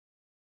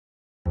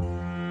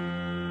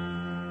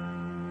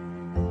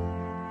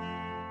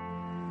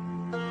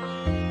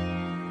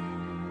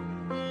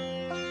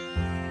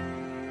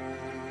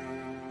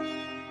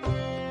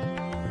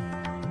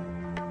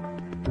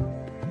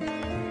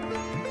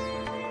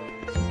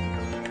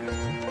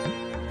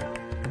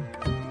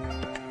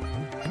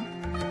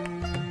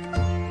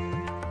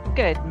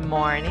Good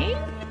morning.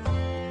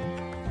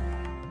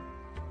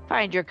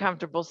 Find your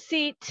comfortable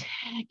seat,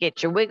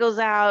 get your wiggles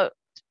out,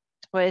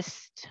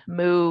 twist,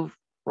 move,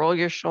 roll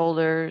your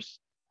shoulders,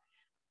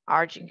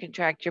 arch and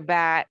contract your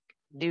back,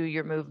 do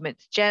your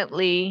movements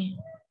gently.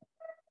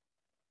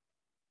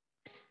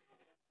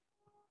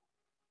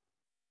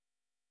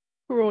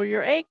 Roll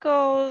your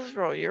ankles,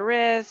 roll your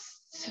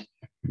wrists.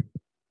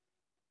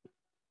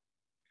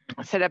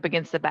 Sit up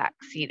against the back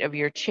seat of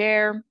your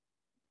chair.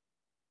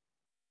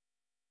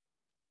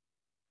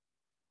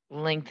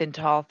 Lengthen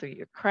tall through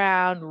your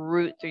crown,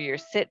 root through your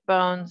sit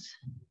bones.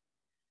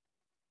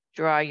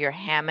 Draw your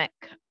hammock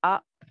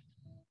up.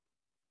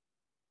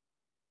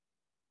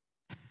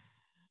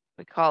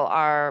 We call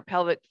our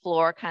pelvic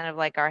floor kind of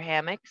like our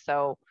hammock.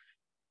 So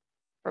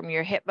from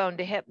your hip bone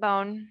to hip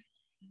bone,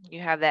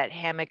 you have that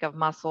hammock of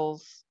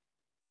muscles.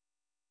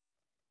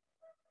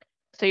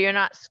 So you're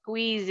not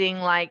squeezing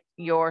like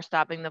you're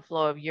stopping the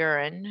flow of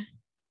urine.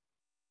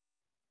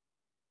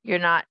 You're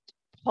not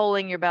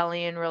pulling your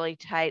belly in really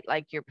tight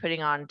like you're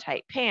putting on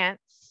tight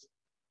pants.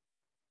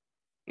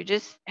 You're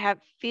just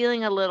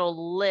feeling a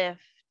little lift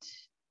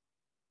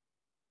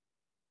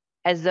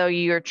as though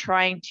you're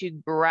trying to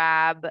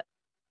grab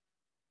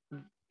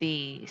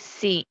the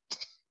seat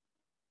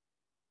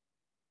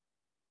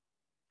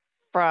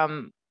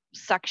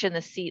suction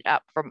the seat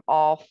up from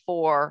all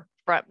four,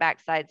 front, back,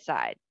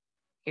 side.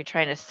 You're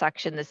trying to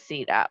suction the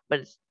seat up,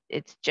 but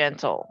it's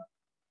gentle,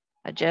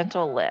 a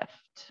gentle lift.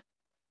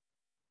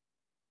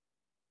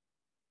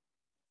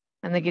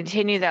 And then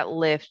continue that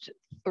lift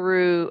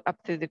up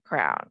through the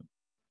crown.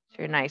 So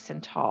you're nice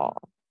and tall.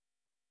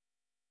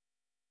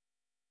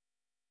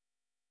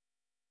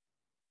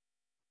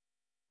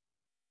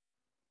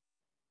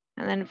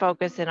 And then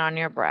focus in on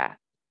your breath.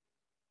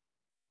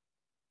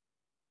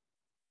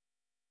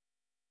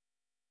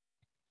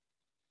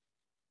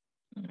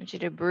 I want you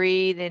to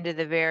breathe into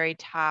the very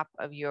top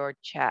of your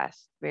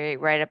chest,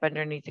 right up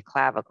underneath the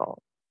clavicle.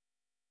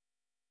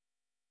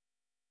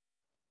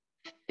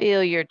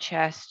 Feel your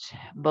chest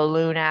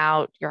balloon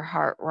out, your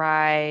heart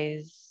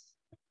rise.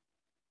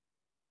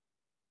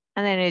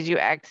 And then as you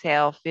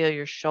exhale, feel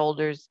your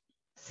shoulders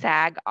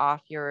sag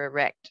off your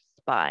erect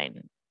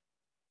spine.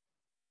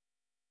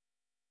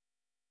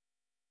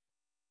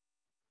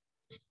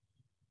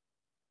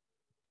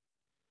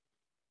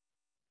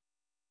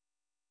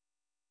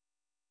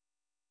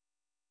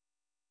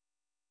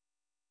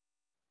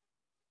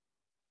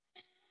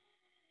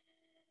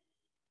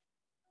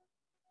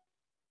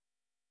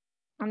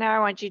 And now I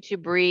want you to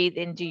breathe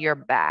into your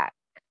back.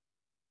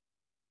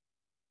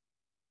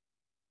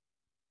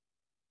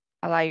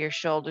 Allow your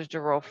shoulders to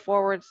roll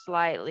forward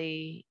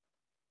slightly.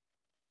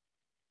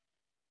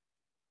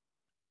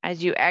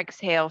 As you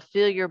exhale,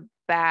 feel your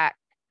back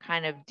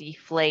kind of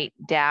deflate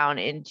down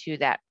into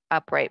that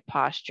upright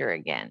posture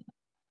again.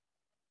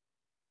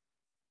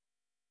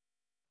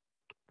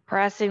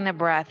 Pressing the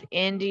breath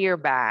into your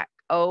back,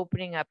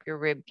 opening up your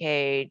rib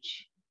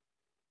cage.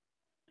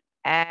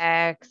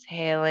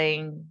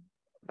 Exhaling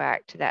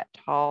back to that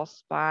tall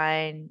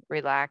spine,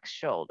 relaxed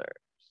shoulders.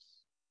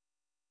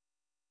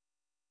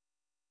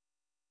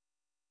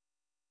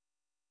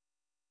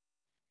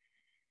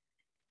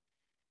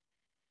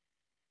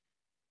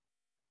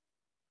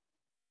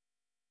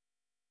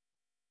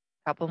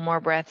 Couple more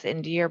breaths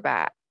into your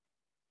back,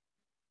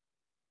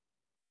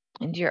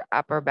 into your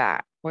upper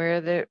back,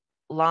 where the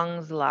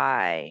lungs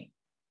lie.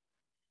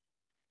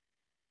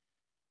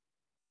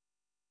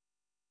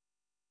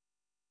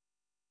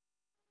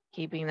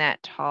 Keeping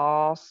that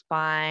tall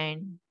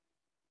spine.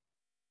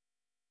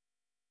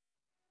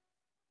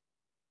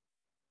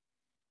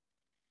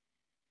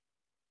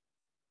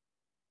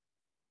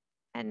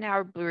 And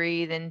now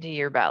breathe into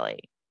your belly.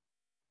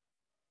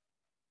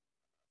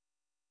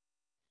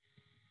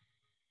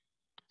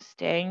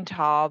 Staying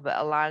tall, but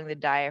allowing the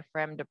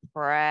diaphragm to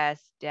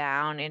press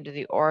down into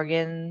the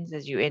organs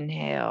as you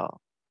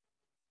inhale.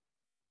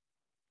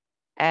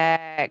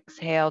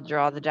 Exhale,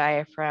 draw the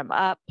diaphragm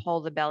up,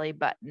 pull the belly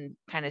button,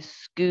 kind of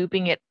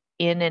scooping it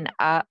in and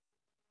up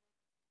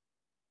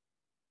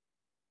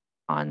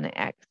on the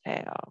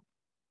exhale.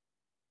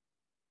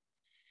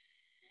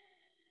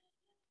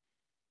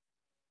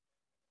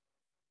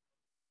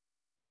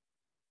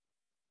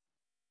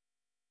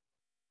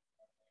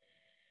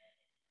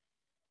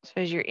 So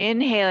as you're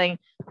inhaling,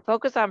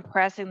 focus on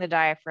pressing the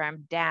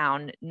diaphragm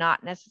down,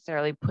 not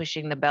necessarily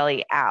pushing the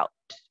belly out.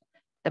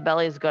 The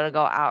belly is going to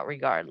go out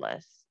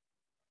regardless.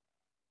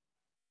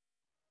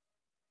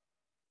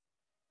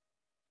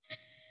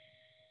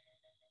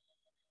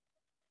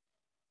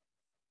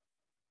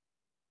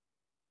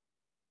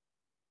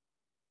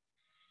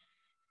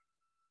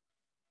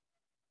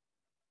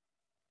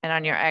 And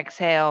on your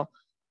exhale,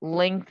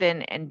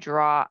 lengthen and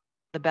draw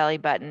the belly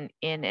button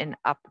in and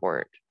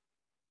upward.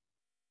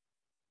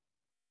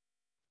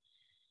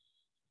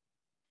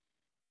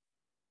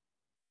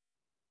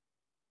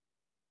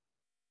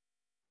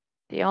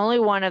 The only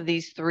one of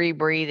these three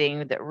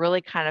breathing that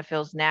really kind of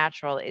feels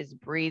natural is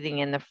breathing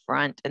in the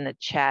front and the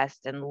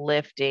chest and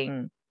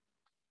lifting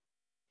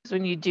So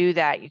when you do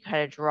that, you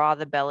kind of draw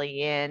the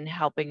belly in,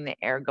 helping the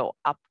air go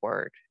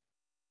upward.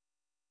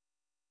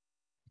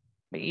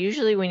 But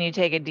usually when you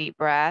take a deep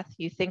breath,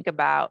 you think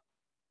about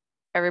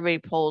everybody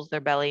pulls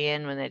their belly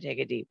in when they take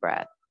a deep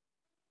breath.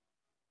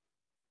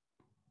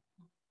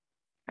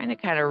 Trying to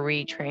kind of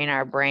retrain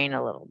our brain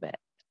a little bit.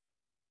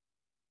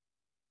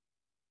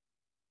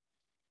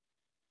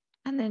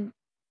 And then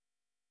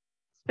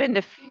spend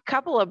a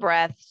couple of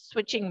breaths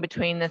switching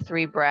between the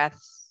 3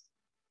 breaths.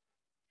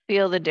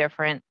 Feel the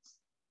difference.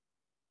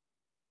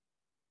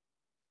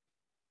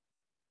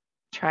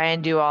 Try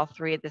and do all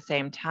 3 at the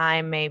same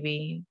time,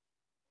 maybe.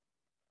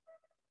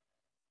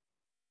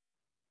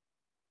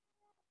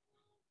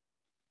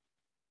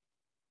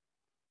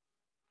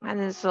 And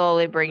then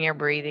slowly bring your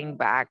breathing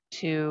back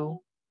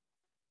to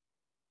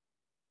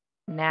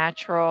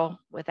natural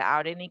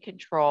without any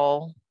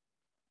control.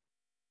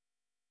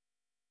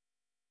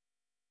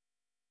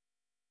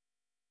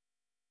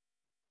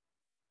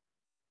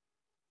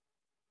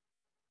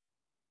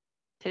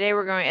 Today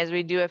we're going, as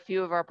we do a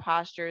few of our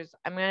postures,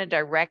 I'm going to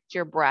direct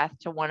your breath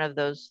to one of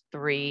those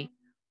 3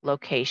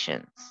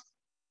 locations.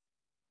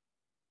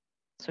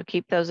 So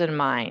keep those in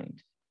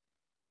mind.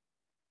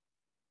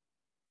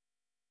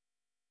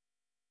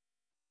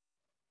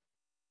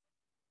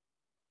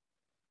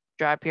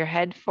 Drop your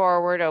head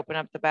forward, open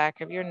up the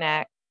back of your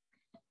neck.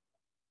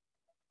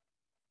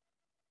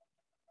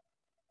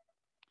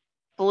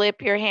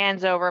 Flip your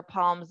hands over,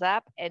 palms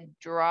up, and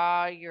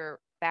draw your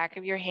back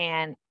of your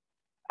hand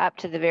up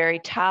to the very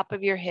top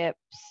of your hips.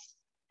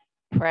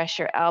 Press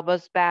your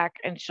elbows back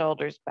and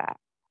shoulders back.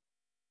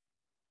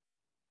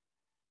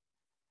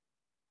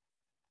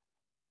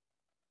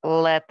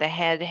 Let the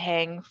head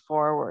hang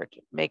forward.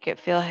 Make it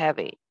feel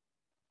heavy.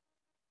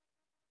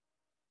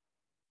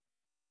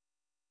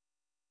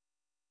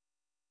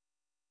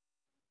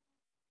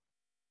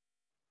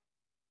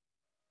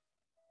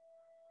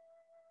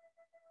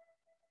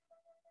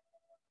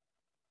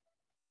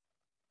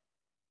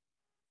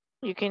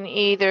 You can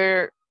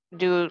either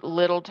do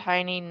little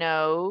tiny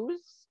nose,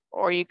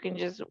 or you can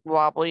just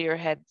wobble your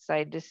head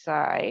side to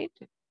side.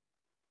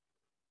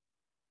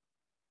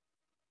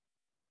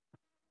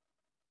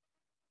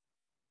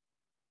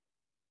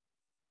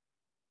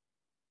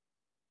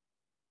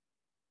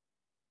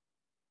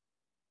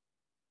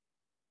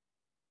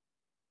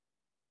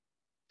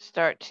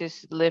 Start to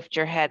lift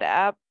your head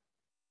up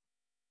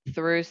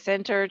through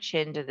center,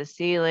 chin to the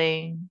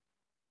ceiling.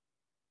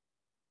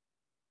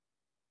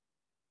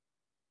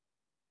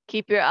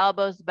 Keep your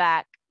elbows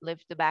back.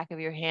 Lift the back of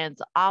your hands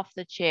off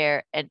the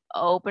chair and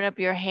open up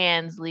your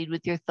hands. Lead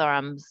with your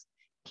thumbs.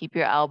 Keep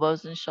your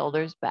elbows and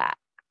shoulders back.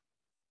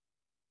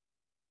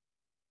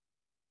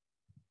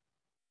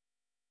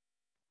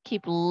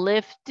 Keep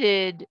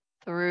lifted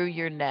through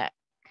your neck.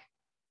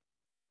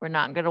 We're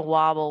not going to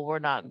wobble. We're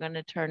not going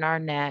to turn our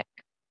neck.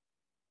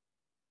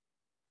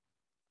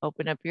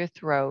 Open up your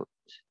throat.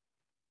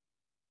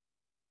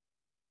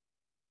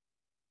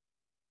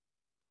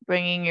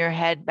 Bringing your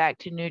head back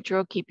to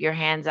neutral. Keep your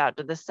hands out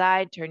to the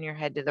side. Turn your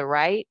head to the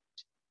right.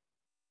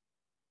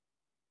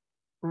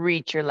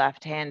 Reach your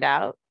left hand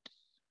out.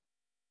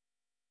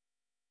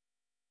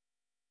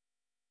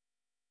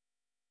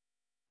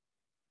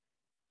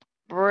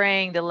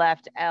 Bring the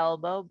left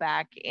elbow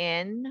back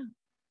in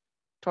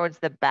towards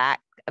the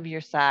back of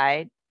your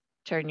side.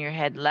 Turn your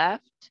head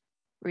left.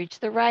 Reach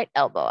the right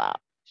elbow out.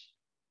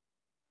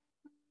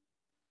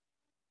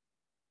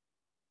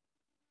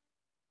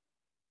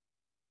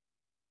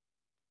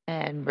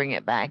 And bring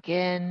it back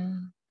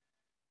in.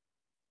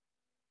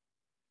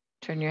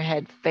 Turn your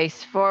head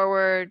face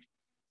forward.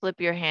 Flip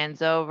your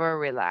hands over.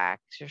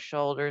 Relax your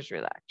shoulders.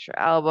 Relax your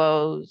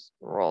elbows.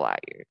 Roll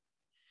it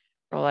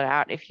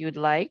out if you'd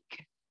like.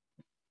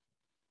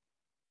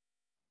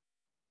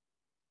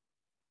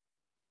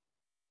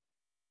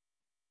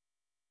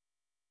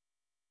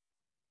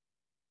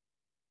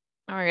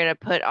 And we're going to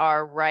put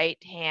our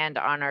right hand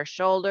on our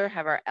shoulder,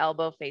 have our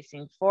elbow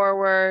facing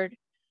forward.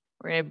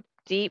 We're going to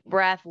deep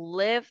breath,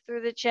 lift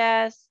through the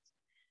chest,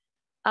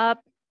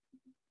 up,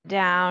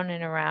 down,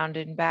 and around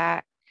and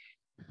back.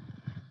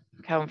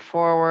 Come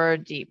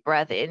forward, deep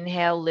breath,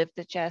 inhale, lift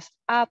the chest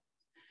up,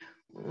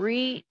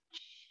 reach,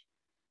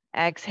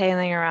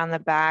 exhaling around the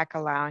back,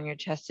 allowing your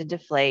chest to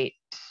deflate.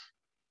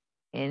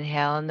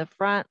 Inhale in the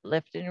front,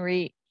 lift and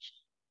reach.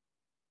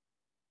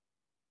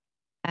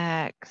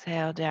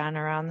 Exhale down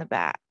around the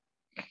back.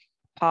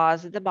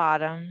 Pause at the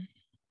bottom.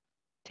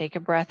 Take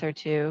a breath or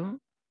two.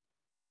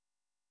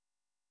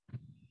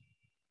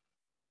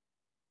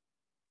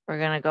 We're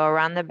going to go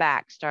around the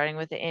back, starting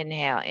with the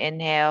inhale.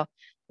 Inhale,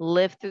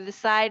 lift through the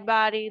side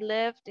body,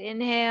 lift,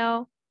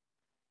 inhale.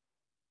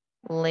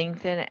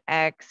 Lengthen,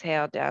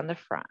 exhale down the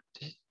front.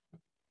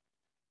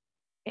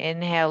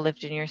 Inhale,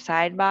 lift in your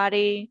side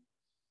body.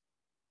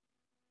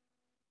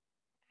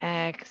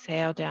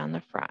 Exhale down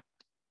the front.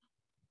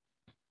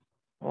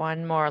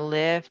 One more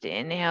lift,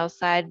 inhale,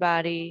 side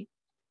body.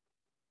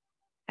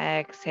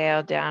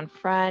 Exhale down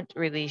front,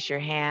 release your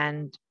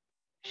hand,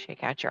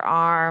 shake out your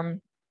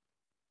arm.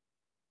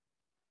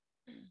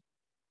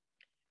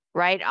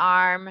 Right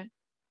arm,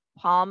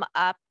 palm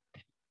up.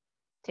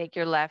 Take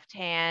your left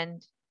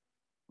hand.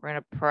 We're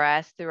going to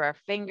press through our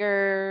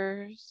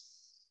fingers.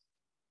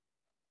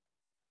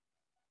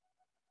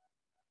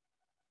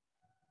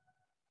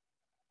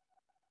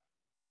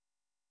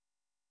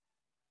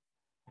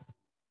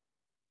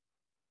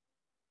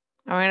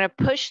 And we're going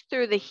to push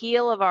through the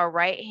heel of our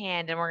right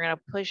hand and we're going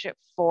to push it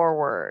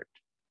forward,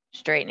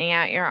 straightening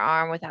out your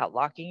arm without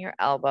locking your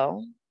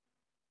elbow.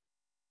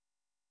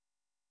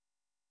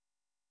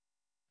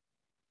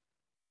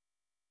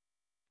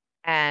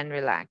 And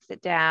relax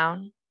it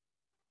down.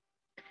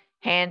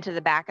 Hand to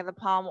the back of the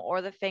palm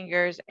or the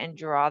fingers and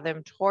draw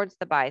them towards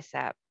the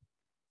bicep.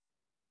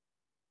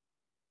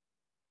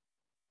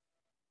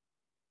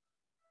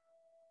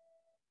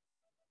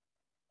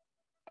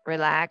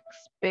 Relax,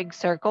 big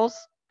circles.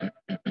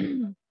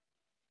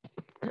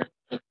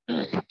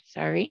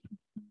 Sorry.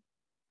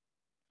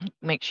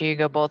 Make sure you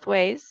go both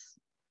ways.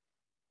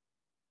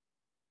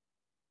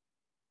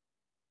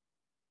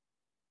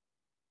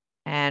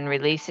 And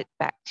release it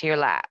back to your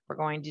lap. We're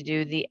going to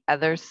do the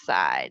other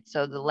side.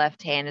 So the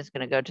left hand is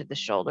going to go to the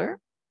shoulder,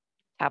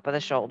 top of the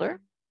shoulder.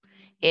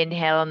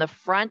 Inhale on the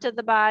front of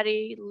the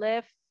body,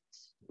 lift.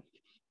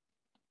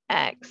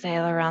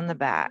 Exhale around the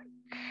back.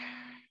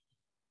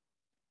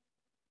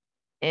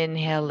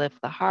 Inhale, lift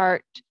the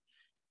heart,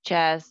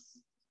 chest.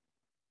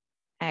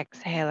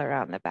 Exhale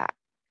around the back.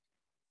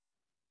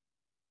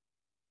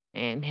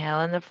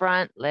 Inhale in the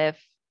front,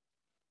 lift.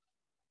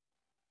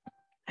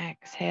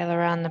 Exhale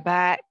around the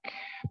back.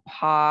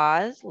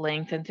 Pause,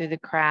 lengthen through the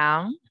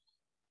crown.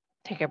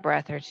 Take a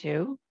breath or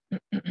two.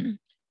 We're going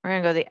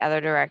to go the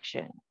other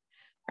direction.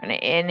 We're going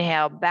to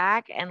inhale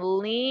back and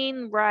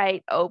lean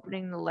right,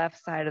 opening the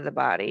left side of the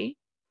body.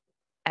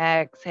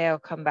 Exhale,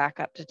 come back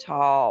up to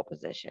tall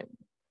position.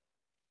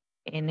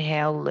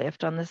 Inhale,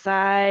 lift on the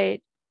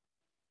side.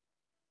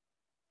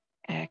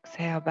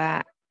 Exhale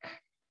back.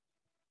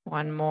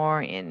 One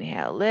more,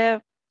 inhale,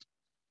 lift.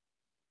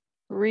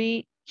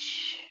 Reach.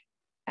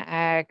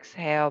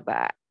 Exhale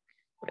back.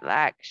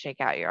 Relax,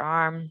 shake out your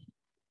arm.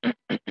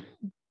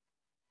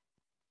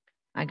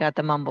 I got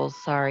the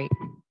mumbles, sorry.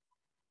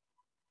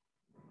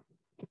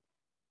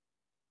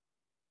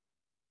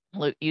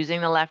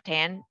 Using the left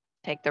hand,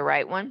 take the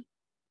right one.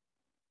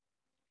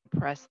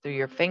 Press through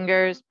your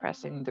fingers,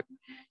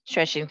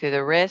 stretching through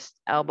the wrist,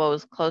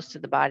 elbows close to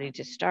the body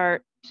to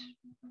start.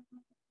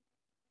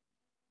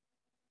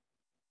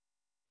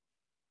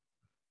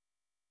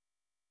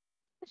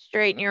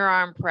 Straighten your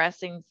arm,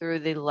 pressing through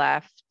the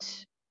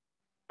left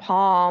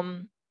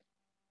palm.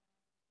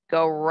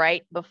 Go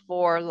right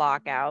before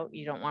lockout.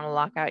 You don't want to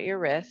lock out your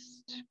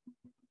wrist.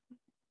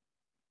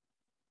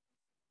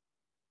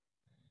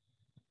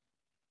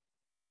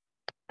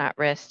 Not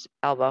wrist,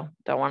 elbow.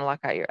 Don't want to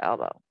lock out your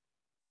elbow.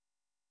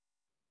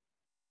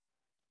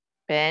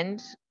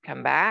 Bend,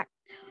 come back.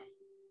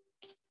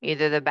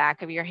 Either the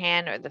back of your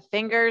hand or the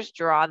fingers,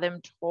 draw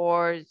them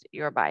towards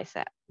your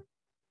bicep.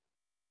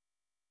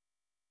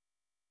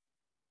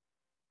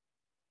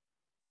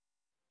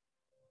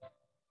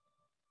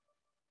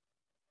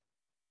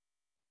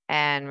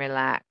 And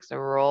relax,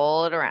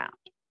 roll it around.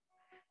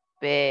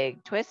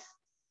 Big twists,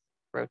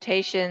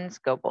 rotations,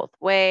 go both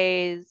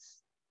ways.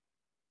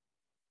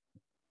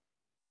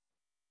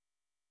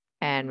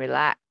 And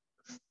relax.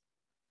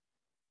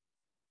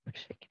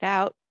 Shake it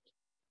out.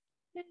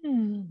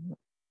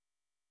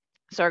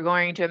 So we're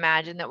going to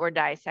imagine that we're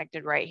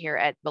dissected right here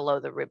at below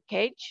the rib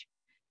cage,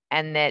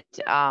 and that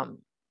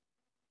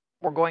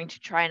we're going to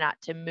try not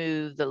to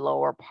move the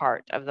lower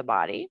part of the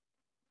body.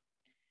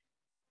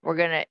 We're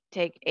going to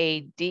take a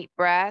deep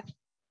breath,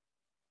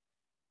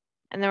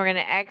 and then we're going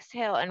to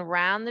exhale and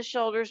round the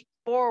shoulders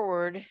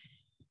forward,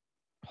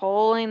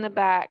 pulling the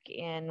back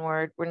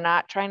inward. We're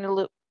not trying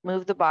to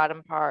move the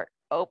bottom part,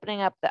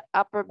 opening up the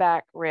upper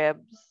back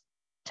ribs.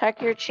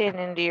 Tuck your chin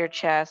into your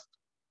chest.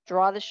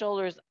 Draw the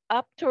shoulders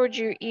up towards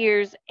your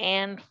ears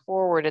and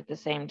forward at the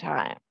same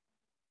time.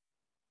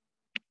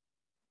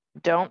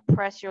 Don't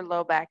press your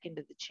low back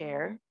into the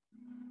chair.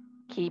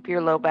 Keep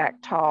your low back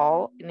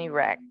tall and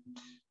erect.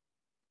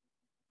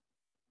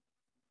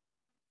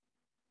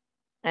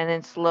 And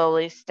then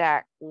slowly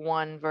stack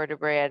one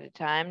vertebrae at a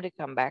time to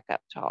come back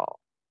up tall.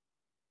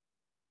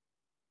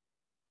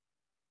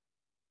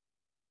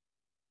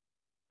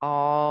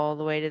 All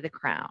the way to the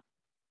crown.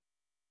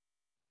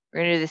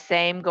 We're going to do the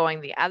same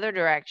going the other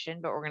direction,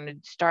 but we're going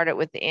to start it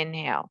with the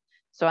inhale.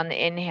 So on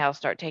the inhale,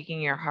 start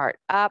taking your heart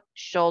up,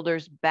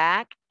 shoulders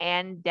back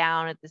and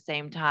down at the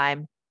same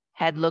time.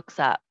 Head looks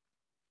up.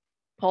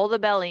 Pull the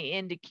belly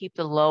in to keep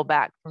the low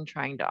back from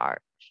trying to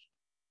arch.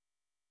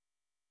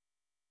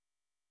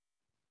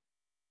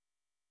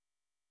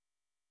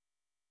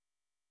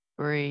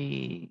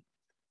 Breathe.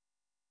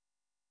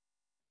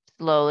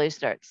 Slowly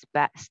start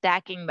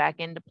stacking back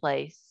into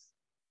place.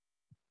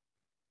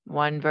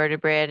 One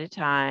vertebrae at a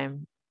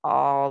time,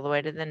 all the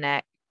way to the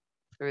neck,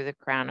 through the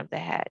crown of the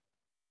head.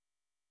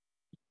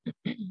 We're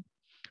going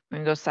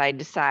to go side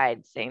to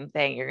side. Same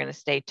thing. You're going to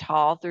stay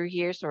tall through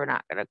here, so we're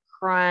not going to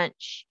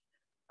crunch.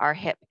 our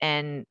hip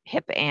and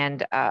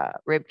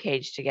rib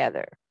cage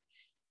together.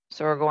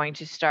 So we're going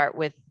to start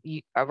with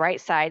our right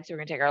side. So we're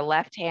going to take our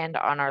left hand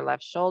on our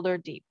left shoulder,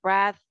 deep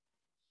breath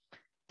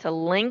to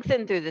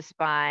lengthen through the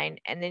spine.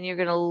 And then you're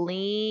going to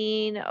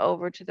lean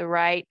over to the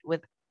right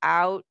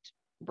without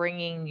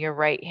bringing your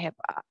right hip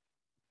up.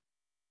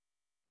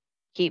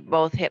 Keep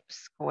both hips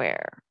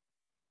square.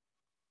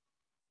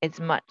 It's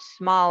much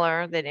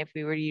smaller than if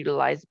we were to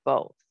utilize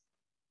both.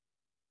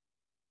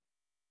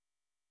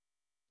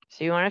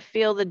 So you want to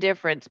feel the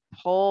difference.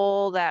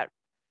 Pull that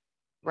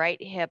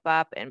right hip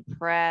up and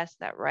press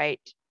that right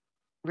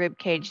rib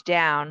cage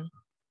down,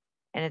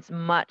 and it's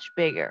much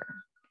bigger.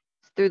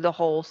 It's through the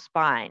whole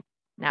spine.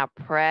 Now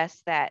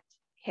press that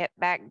hip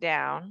back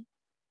down.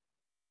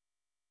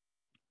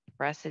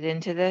 Press it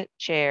into the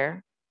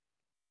chair,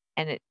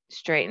 and it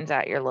straightens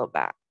out your low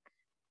back.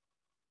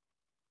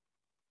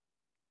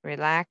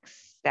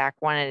 Relax, stack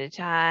one at a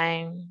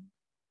time.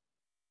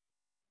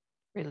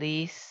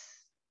 Release.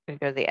 We're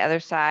gonna go to the other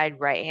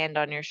side, right hand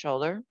on your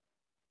shoulder.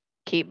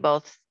 Keep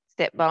both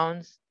sit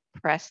bones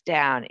pressed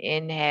down.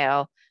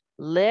 Inhale,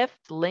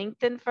 lift,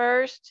 lengthen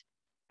first,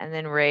 and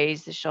then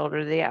raise the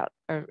shoulder to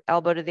the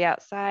elbow to the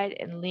outside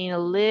and lean a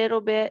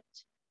little bit.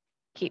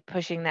 Keep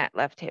pushing that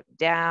left hip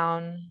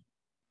down.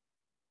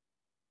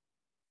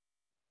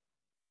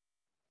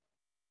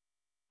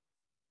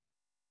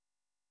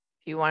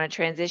 If you want to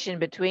transition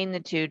between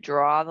the two,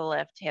 draw the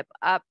left hip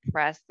up,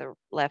 press the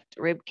left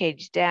rib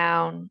cage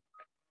down,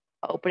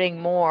 opening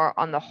more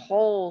on the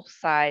whole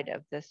side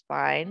of the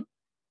spine.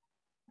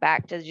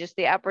 Back to just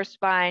the upper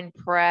spine,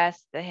 press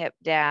the hip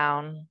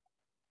down,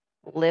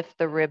 lift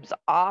the ribs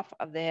off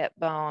of the hip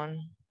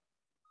bone,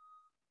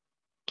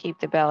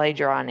 keep the belly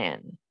drawn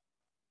in.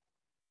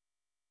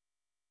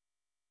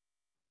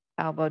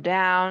 Elbow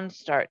down,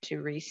 start to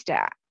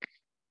restack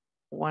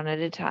one at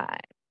a time.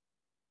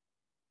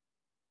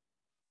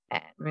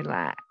 And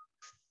relax.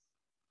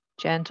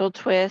 Gentle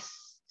twist.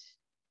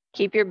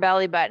 Keep your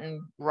belly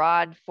button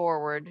broad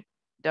forward.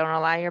 Don't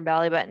allow your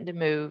belly button to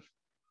move.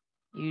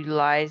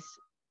 Utilize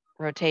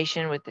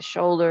rotation with the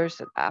shoulders,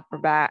 the upper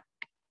back.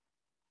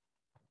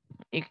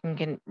 You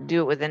can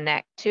do it with the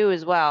neck too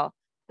as well,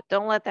 but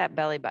don't let that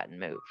belly button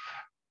move.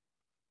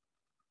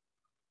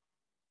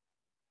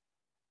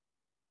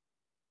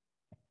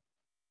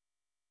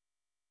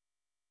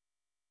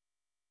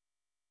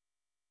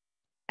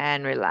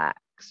 And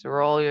relax.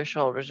 Roll your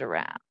shoulders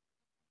around.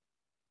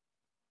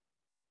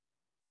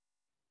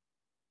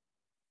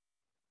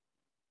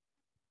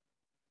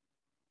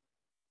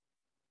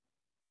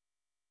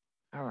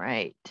 All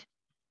right.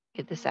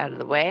 Get this out of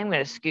the way. I'm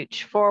going to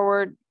scooch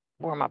forward,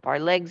 warm up our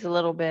legs a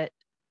little bit.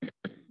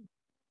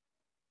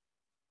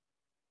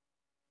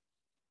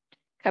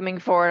 Coming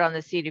forward on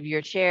the seat of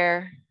your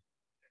chair,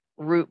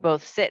 root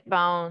both sit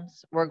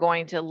bones. We're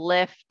going to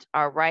lift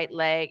our right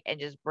leg and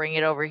just bring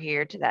it over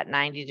here to that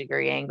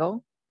 90-degree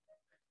angle.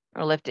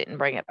 Or lift it and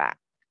bring it back.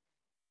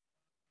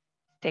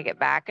 Take it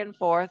back and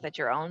forth at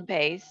your own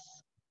pace.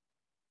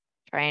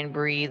 Try and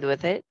breathe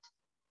with it.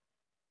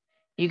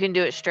 You can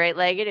do it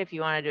straight-legged if you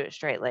want to do it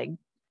straight-legged.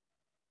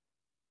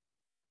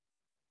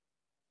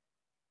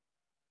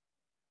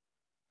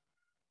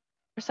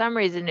 For some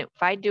reason, if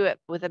I do it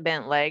with a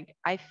bent leg,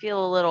 I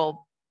feel a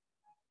little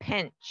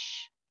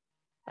pinch,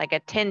 like a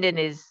tendon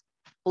is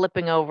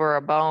flipping over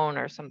a bone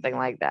or something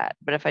like that.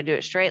 But if I do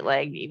it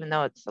straight-legged, even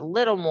though it's a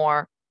little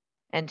more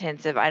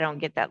intensive, I don't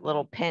get that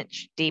little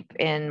pinch deep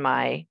in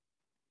my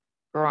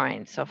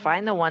groin. So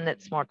find the one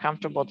that's more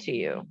comfortable to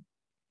you.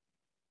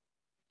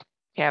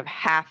 You have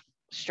half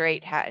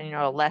straight,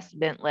 a less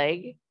bent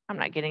leg. I'm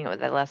not getting it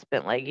with a less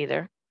bent leg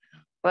either,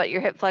 but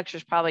your hip flexor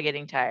is probably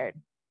getting tired.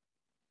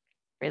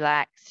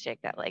 Relax,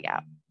 shake that leg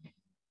out.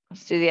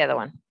 Let's do the other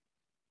one.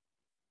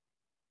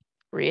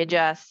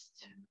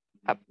 Readjust,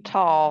 up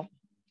tall,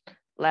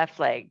 left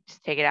leg.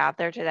 Just take it out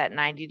there to that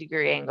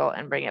 90-degree angle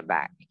and bring it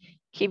back.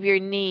 Keep your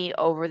knee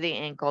over the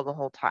ankle the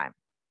whole time.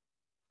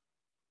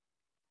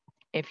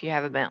 If you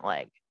have a bent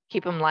leg,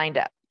 keep them lined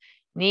up.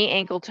 Knee,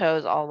 ankle,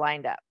 toes, all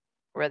lined up.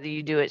 Whether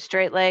you do it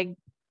straight leg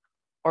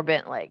or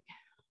bent leg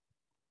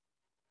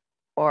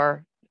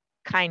or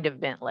kind of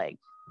bent leg.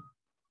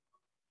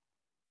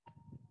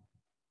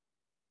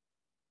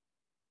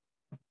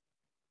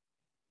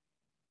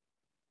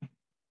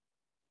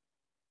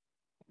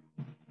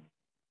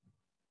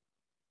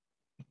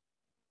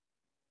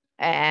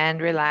 And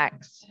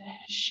relax,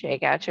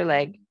 shake out your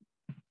leg.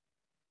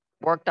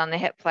 Worked on the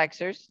hip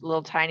flexors,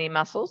 little tiny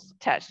muscles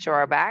attached to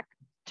our back.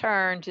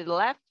 Turn to the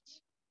left.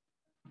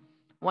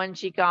 One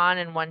cheek on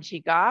and one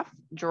cheek off.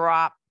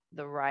 Drop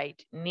the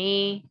right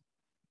knee.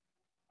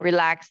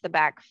 Relax the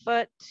back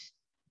foot.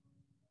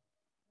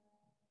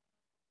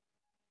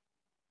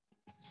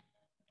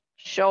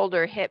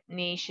 Shoulder, hip,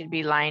 knee should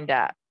be lined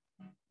up.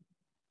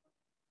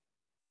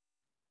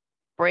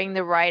 Bring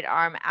the right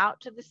arm out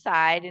to the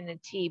side in a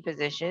T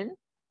position.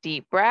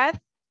 Deep breath,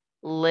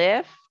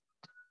 lift.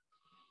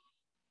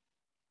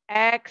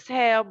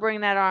 Exhale,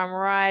 bring that arm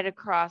right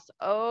across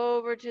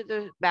over to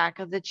the back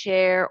of the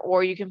chair,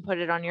 or you can put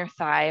it on your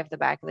thigh if the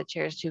back of the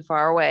chair is too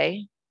far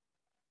away.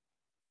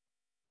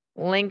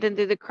 Lengthen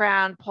through the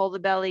crown, pull the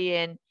belly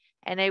in,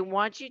 and I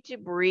want you to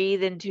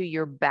breathe into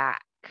your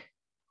back.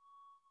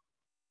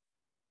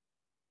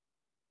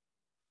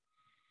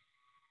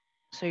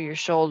 So your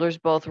shoulders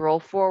both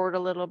roll forward a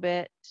little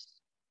bit.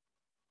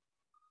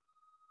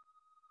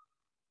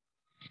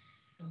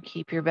 And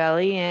keep your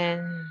belly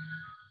in.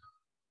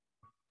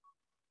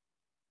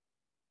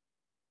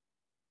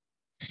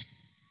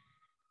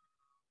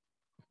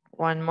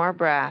 One more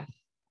breath.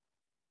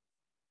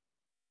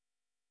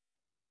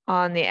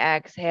 On the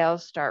exhale,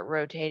 start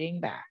rotating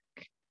back.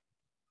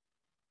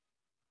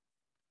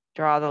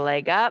 Draw the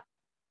leg up.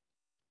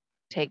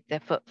 Take the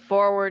foot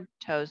forward,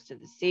 toes to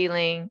the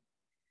ceiling.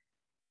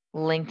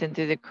 Lengthen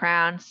through the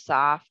crown,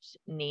 soft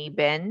knee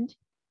bend.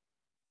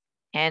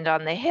 Hand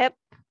on the hip.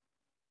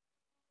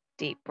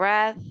 Deep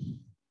breath.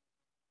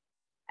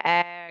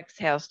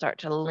 Exhale, start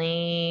to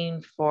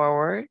lean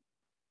forward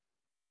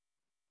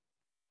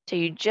till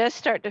you just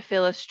start to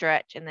feel a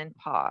stretch and then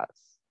pause.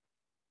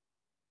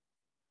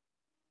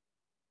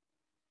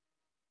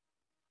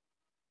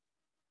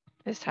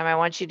 This time I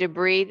want you to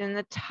breathe in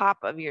the top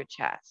of your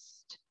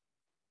chest.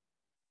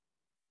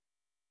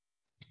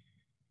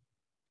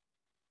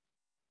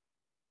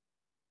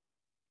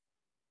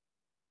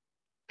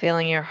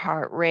 Feeling your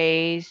heart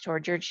raise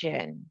toward your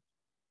chin.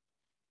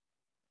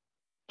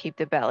 Keep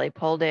the belly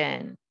pulled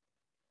in.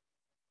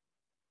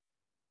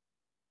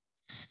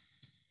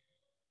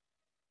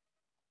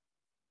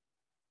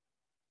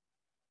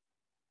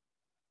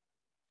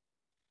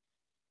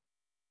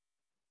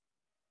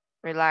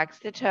 Relax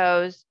the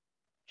toes.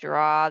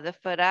 Draw the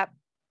foot up.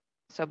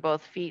 So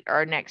both feet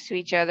are next to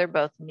each other.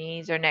 Both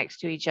knees are next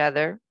to each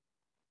other.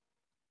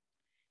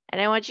 And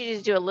I want you to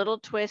just do a little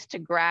twist to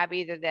grab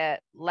either the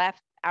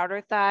left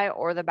outer thigh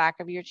or the back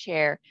of your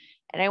chair.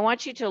 And I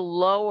want you to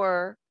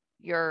lower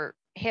your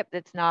hip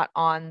that's not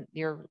on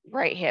your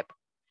right hip.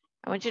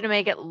 I want you to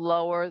make it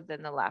lower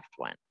than the left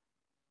one.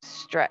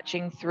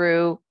 Stretching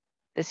through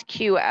this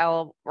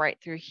QL right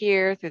through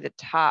here, through the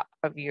top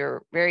of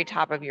your, very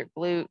top of your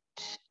glute.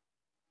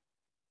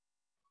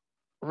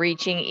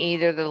 Reaching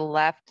either the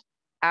left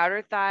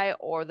outer thigh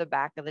or the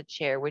back of the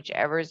chair,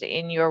 whichever's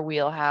in your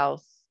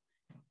wheelhouse.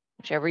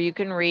 Whichever you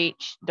can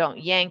reach, don't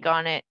yank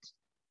on it.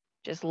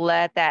 Just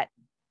let that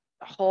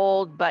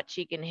whole butt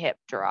cheek and hip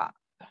drop.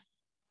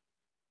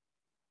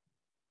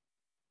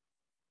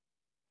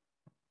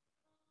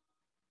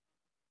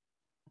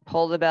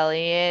 Pull the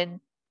belly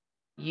in.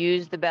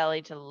 Use the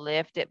belly to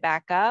lift it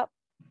back up.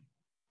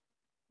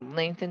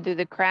 Lengthen through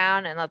the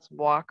crown, and let's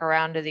walk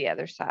around to the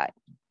other side.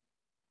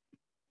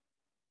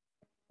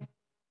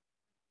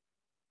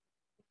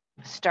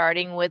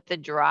 Starting with the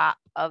drop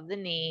of the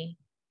knee.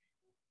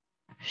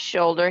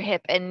 Shoulder,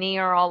 hip, and knee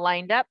are all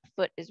lined up.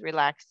 Foot is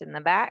relaxed in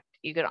the back.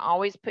 You can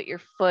always put your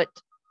foot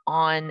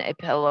on a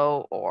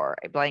pillow or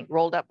a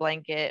rolled up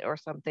blanket or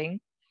something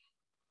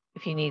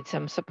if you need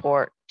some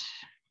support.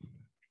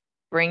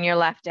 Bring your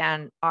left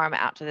arm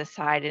out to the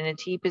side in a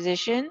T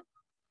position.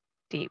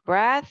 Deep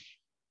breath.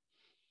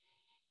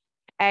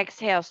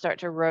 Exhale, start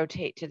to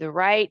rotate to the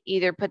right.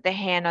 Either put the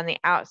hand on the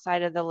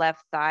outside of the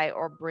left thigh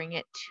or bring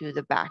it to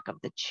the back of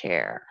the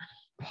chair.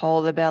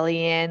 Pull the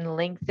belly in,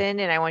 lengthen,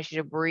 and I want you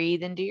to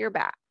breathe into your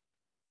back.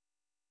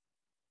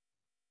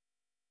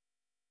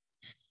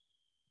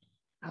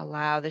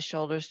 Allow the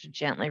shoulders to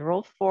gently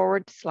roll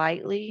forward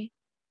slightly,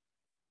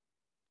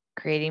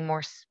 creating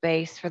more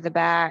space for the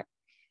back.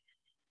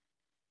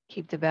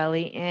 Keep the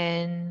belly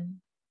in.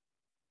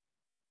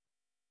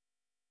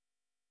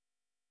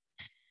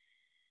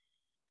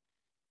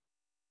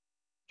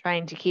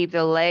 Trying to keep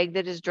the leg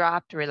that is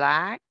dropped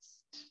relaxed.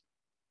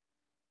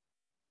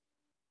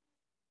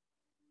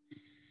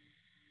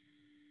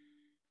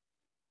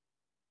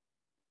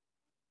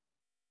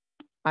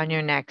 On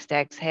your next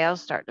exhale,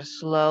 start to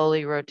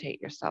slowly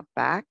rotate yourself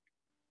back.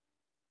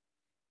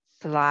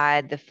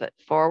 Slide the foot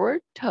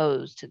forward,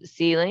 toes to the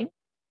ceiling,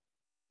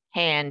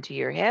 hand to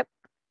your hip.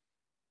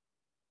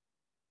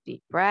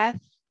 Deep breath.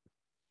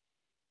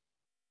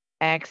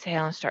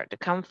 Exhale and start to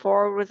come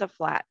forward with a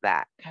flat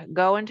back.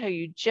 Go until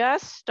you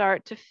just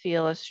start to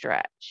feel a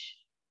stretch.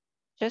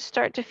 Just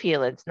start to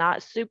feel it. It's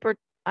not super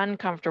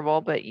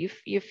uncomfortable, but you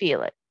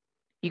feel it.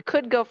 You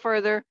could go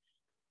further,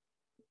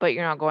 but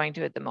you're not going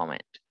to at the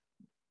moment.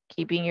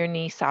 Keeping your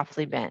knee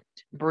softly bent.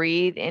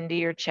 Breathe into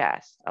your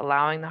chest,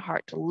 allowing the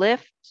heart to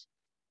lift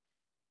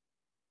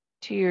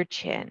to your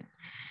chin.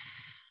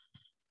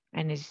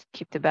 And as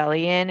keep the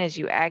belly in, as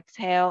you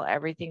exhale,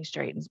 everything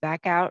straightens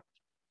back out.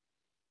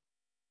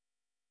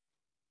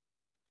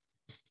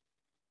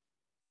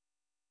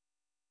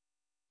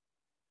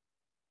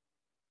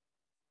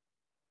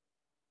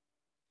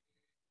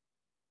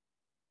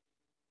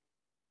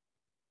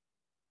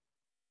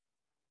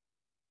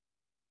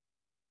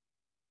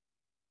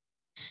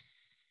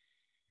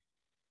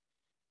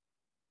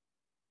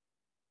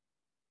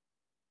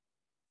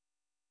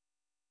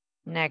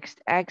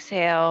 Next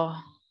exhale,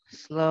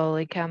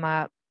 slowly come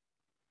up.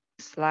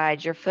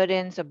 Slide your foot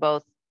in so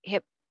both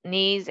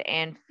knees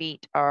and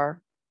feet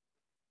are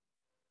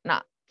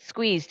not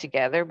squeezed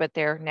together, but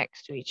they're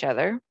next to each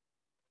other.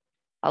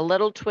 A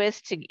little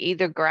twist to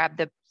either grab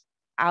the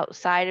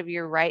outside of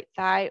your right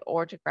thigh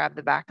or to grab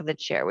the back of the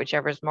chair,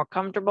 whichever is more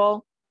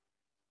comfortable.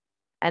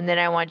 And then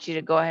I want you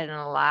to go ahead and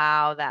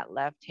allow that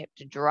left hip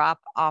to drop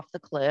off the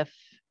cliff.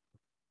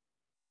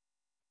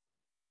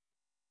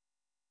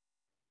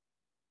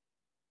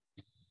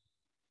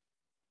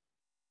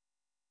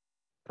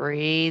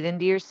 Breathe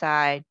into your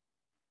side.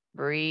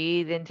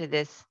 Breathe into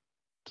this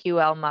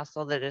QL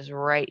muscle that is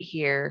right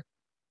here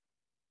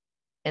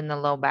in the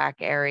low back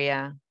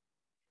area.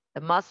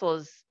 The muscle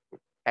is,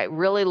 it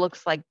really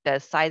looks like the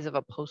size of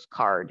a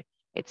postcard.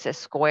 It's a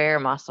square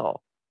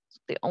muscle. It's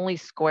the only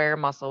square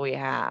muscle we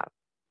have.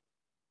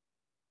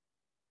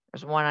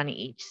 There's one on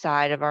each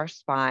side of our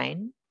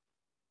spine,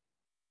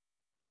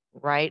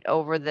 right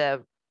over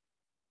the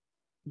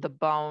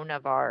bone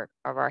of our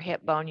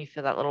hip bone. You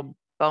feel that little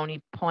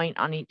bony point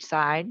on each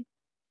side.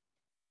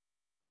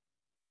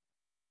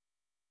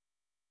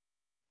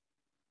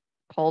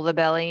 Pull the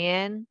belly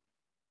in.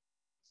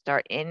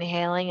 Start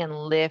inhaling and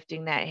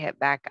lifting that hip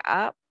back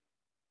up.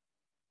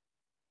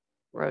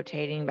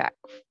 Rotating back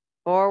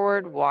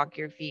forward. Walk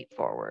your feet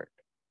forward,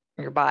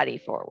 your body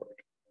forward.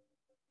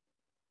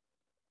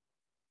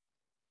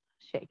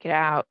 Shake it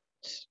out.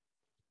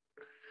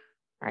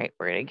 All right,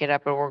 we're going to get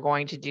up and we're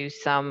going to do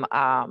some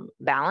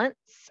balance.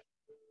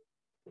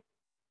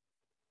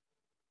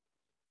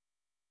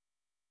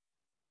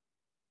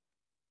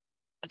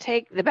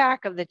 Take the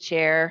back of the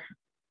chair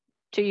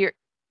to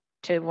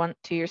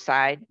your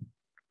side,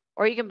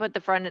 or you can put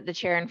the front of the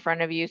chair in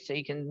front of you so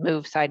you can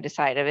move side to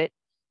side of it.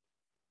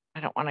 I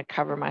don't want to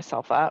cover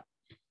myself up.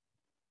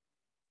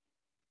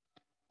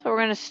 So we're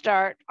going to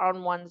start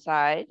on one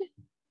side.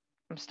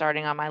 I'm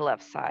starting on my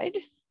left side.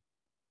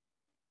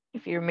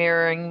 If you're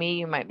mirroring me,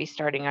 you might be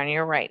starting on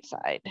your right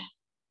side.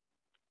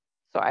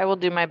 So I will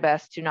do my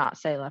best to not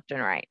say left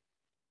and right.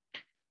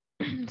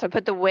 So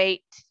put the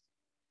weight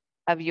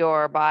of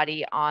your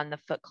body on the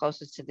foot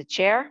closest to the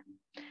chair.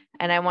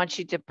 And I want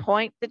you to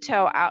point the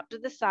toe out to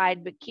the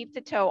side, but keep the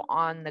toe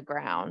on the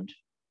ground.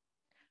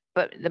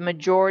 But the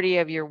majority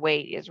of your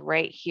weight is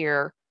right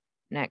here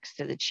next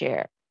to the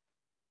chair.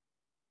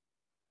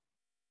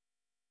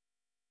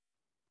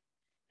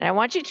 And I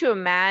want you to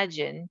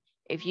imagine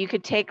if you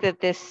could take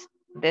this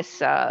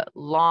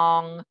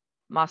long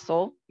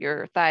muscle,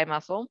 your thigh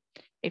muscle,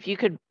 if you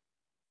could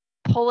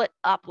pull it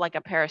up like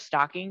a pair of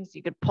stockings,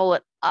 you could pull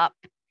it up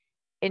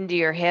into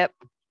your hip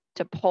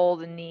to pull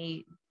the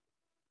knee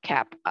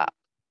cap up.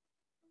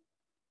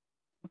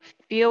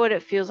 Feel what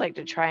it feels like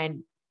to try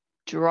and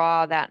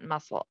draw that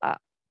muscle up.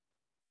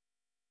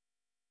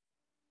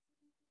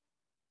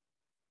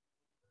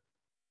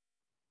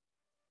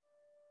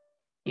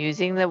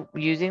 Using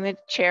the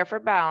chair for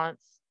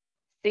balance,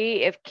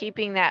 see if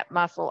keeping that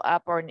muscle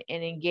up and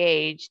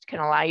engaged can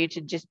allow you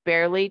to just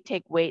barely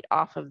take weight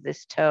off of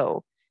this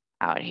toe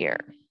out here.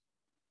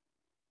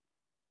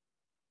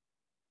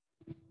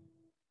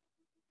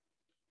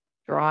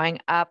 Drawing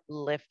up,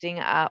 lifting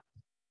up.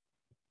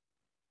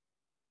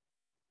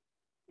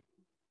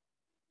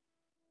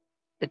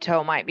 The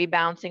toe might be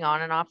bouncing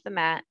on and off the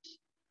mat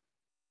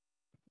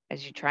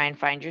as you try and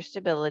find your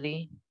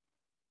stability.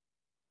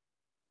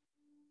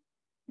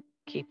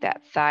 Keep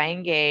that thigh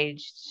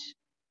engaged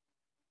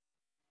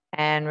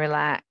and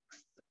relax.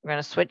 We're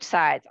going to switch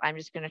sides. I'm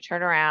just going to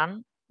turn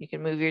around. You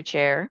can move your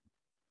chair.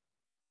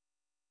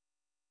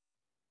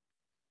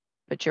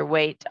 Put your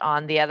weight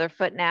on the other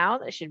foot now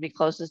that should be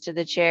closest to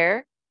the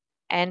chair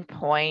and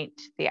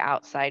point the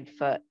outside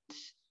foot.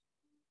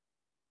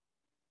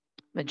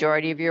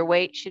 Majority of your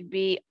weight should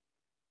be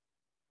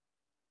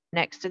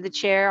next to the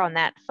chair on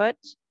that foot,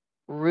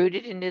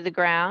 rooted into the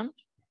ground.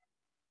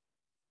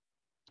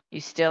 You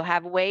still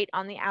have weight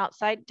on the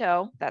outside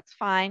toe. That's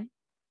fine.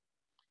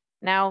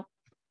 Now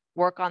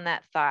work on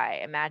that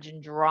thigh.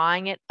 Imagine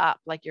drawing it up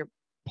like you're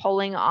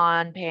pulling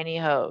on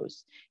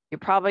pantyhose. You're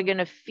probably going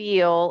to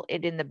feel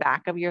it in the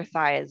back of your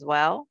thigh as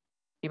well.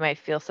 You might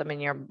feel some in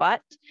your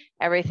butt.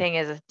 Everything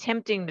is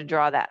attempting to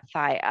draw that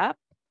thigh up.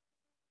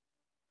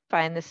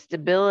 Find the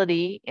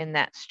stability in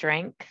that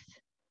strength.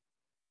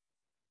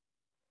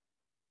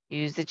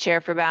 Use the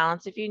chair for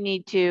balance if you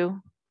need to,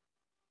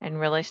 and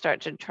really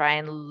start to try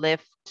and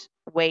lift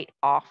weight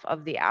off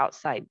of the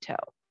outside toe.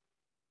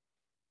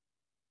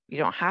 You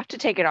don't have to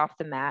take it off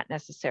the mat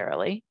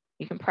necessarily.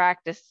 You can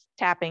practice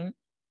tapping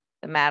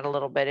the mat a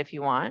little bit if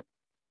you want.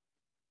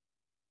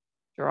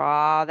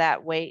 Draw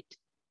that weight.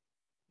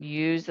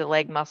 Use the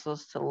leg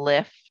muscles to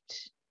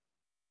lift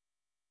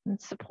and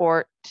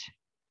support.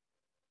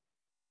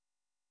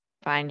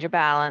 Find your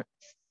balance.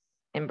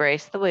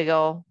 Embrace the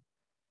wiggle.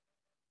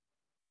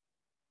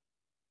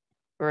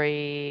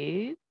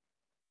 Breathe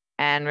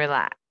and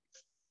relax.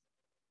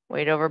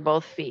 Weight over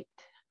both feet.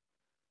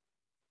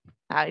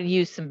 I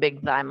use some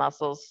big thigh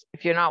muscles.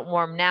 If you're not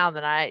warm now,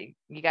 then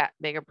you got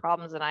bigger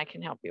problems than I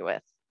can help you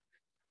with.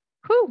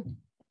 Whew.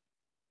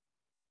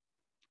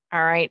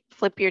 All right,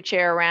 flip your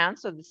chair around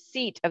so the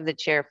seat of the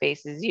chair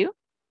faces you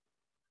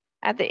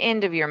at the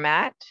end of your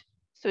mat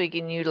so you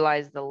can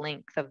utilize the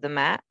length of the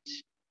mat.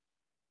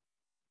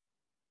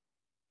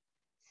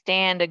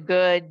 Stand a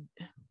good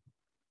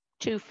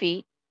 2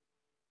 feet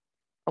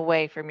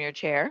away from your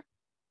chair.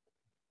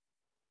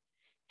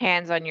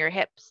 Hands on your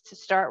hips to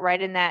start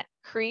right in that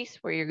crease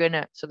where you're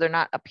gonna, so they're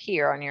not up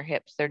here on your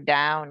hips, they're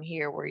down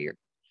here where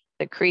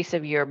the crease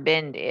of your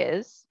bend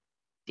is.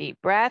 Deep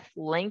breath,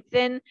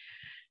 lengthen,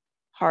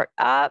 heart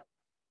up.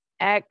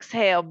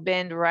 Exhale,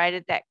 bend right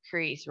at that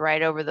crease,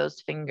 right over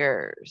those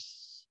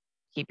fingers.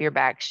 Keep your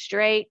back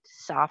straight,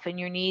 soften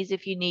your knees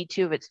if you need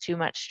to, if it's too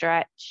much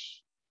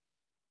stretch.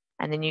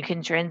 And then you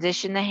can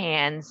transition the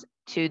hands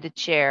to the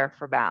chair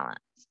for balance.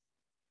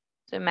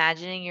 So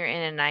imagining you're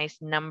in a nice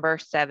number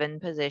 7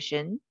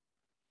 position.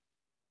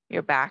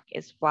 Your back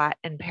is flat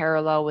and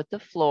parallel with the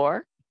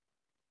floor.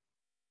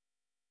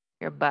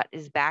 Your butt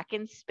is back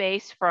in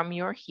space from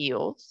your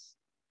heels.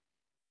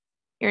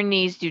 Your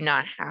knees do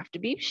not have to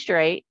be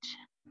straight.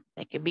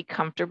 They can be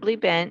comfortably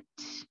bent.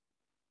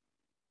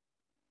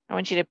 I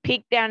want you to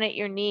peek down at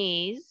your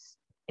knees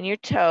and your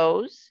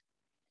toes.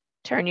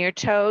 Turn your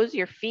toes,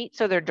 your feet,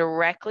 so they're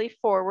directly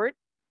forward.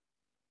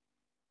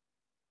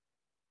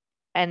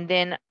 And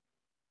then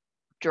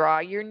draw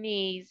your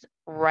knees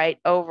right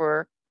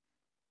over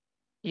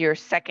your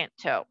second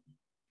toe.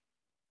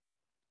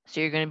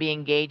 So you're going to be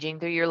engaging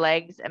through your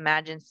legs.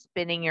 Imagine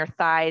spinning your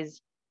thighs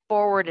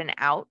forward and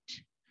out.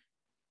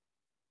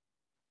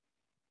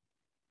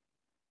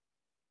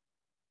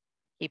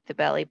 Keep the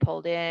belly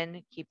pulled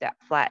in, keep that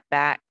flat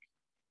back.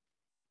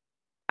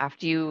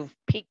 After you've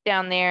peeked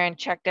down there and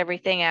checked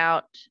everything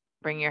out,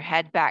 bring your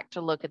head back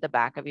to look at the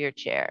back of your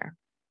chair.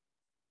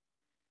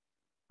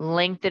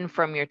 Lengthen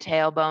from your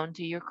tailbone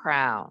to your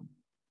crown.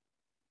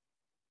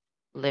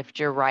 Lift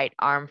your right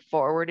arm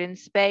forward in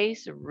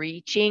space,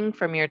 reaching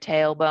from your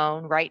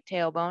tailbone, right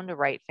tailbone to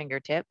right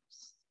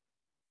fingertips.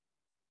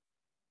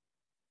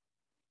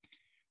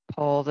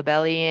 Pull the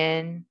belly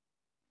in.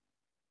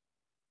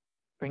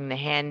 Bring the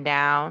hand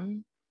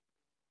down.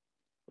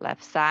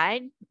 Left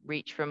side,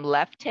 reach from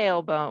left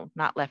tailbone,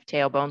 not left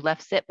tailbone,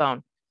 left sit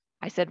bone.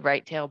 I said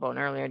right tailbone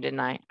earlier, didn't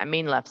I? I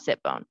mean left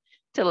sit bone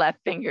to left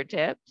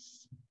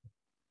fingertips.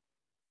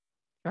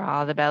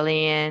 Draw the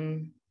belly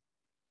in,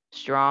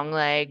 strong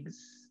legs,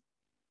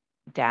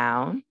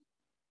 down.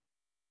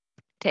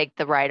 Take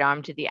the right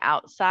arm to the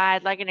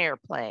outside like an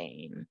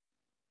airplane.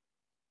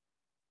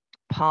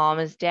 Palm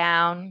is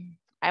down.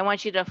 I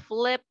want you to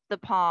flip the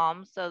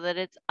palm so that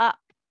it's up.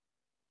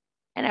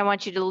 And I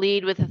want you to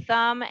lead with a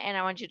thumb, and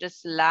I want you to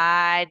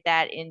slide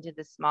that into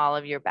the small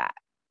of your back,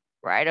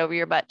 right over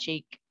your butt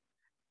cheek,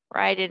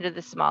 right into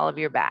the small of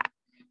your back.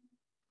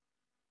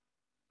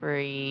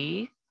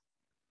 Breathe.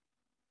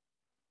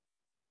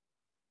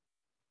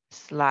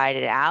 Slide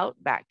it out,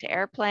 back to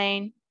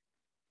airplane.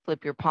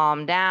 Flip your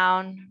palm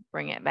down,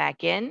 bring it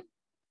back in.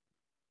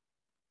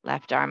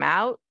 Left arm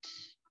out.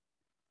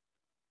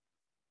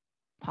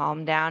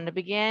 Palm down to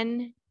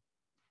begin.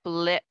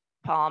 Flip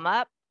palm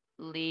up,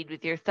 lead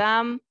with your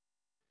thumb.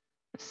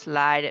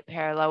 Slide it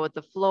parallel with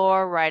the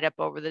floor, right up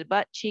over the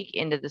butt cheek,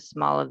 into the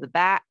small of the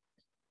back.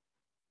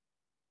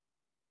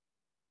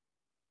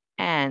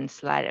 And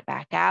slide it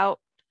back out.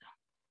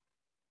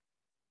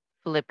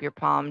 Flip your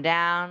palm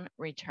down,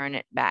 return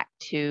it back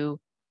to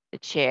the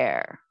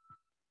chair.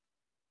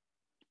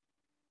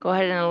 Go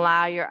ahead and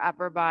allow your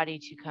upper body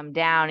to come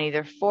down,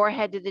 either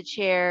forehead to the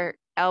chair,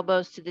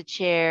 elbows to the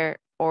chair,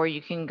 or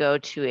you can go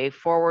to a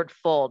forward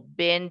fold.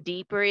 Bend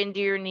deeper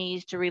into your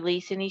knees to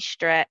release any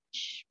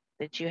stretch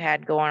that you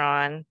had going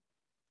on.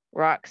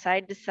 Rock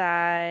side to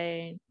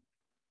side.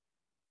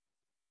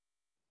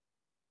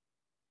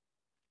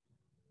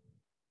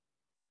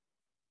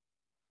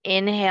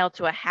 Inhale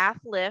to a half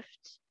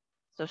lift.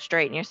 So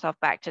straighten yourself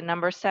back to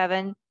number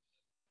 7.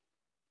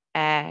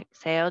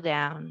 Exhale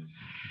down.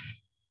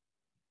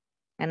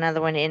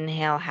 Another one,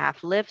 inhale,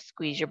 half lift,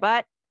 squeeze your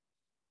butt.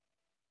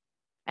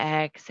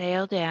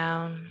 Exhale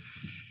down.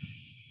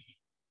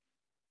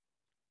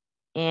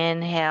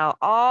 Inhale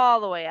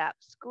all the way up,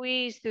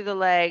 squeeze through the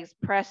legs,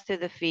 press through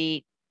the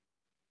feet.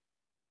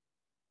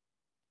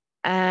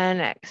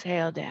 And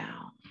exhale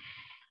down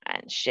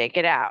and shake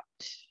it out.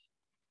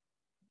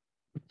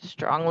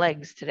 Strong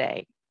legs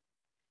today.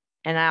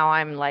 And now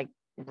I'm like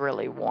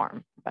really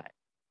warm, but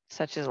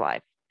such is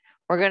life.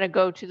 We're going to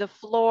go to the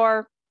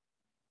floor.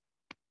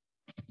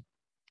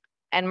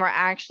 And we're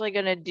actually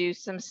going to do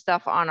some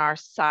stuff on our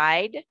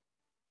side.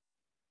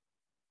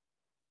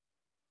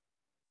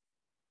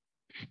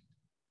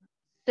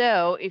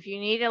 So if you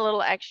need a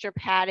little extra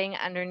padding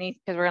underneath,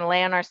 because we're going to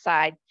lay on our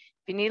side,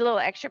 if you need a little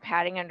extra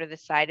padding under the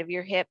side of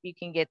your hip, you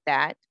can get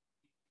that.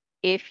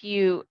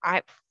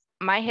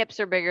 My hips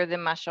are bigger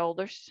than my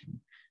shoulders.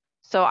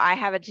 So I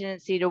have a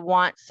tendency to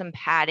want some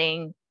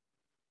padding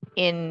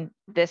in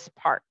this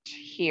part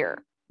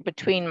here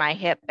between my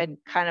hip and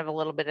kind of a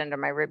little bit under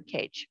my rib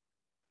cage.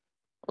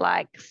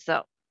 Like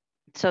so.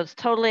 So it's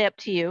totally up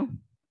to you.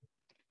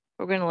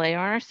 We're going to lay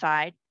on our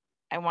side.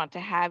 I want to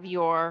have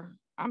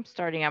I'm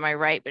starting on my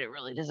right, but it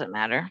really doesn't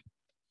matter.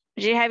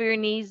 But you have your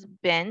knees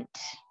bent,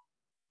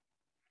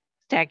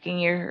 stacking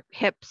your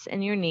hips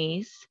and your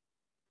knees.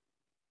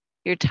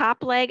 Your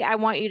top leg, I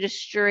want you to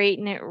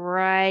straighten it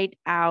right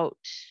out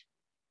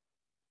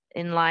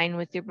in line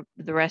with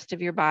the rest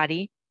of your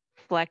body.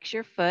 Flex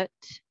your foot.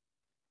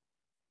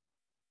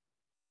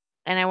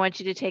 And I want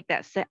you to take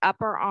that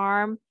upper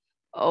arm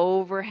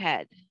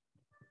overhead,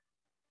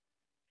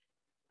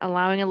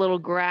 allowing a little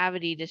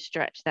gravity to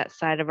stretch that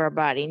side of our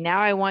body.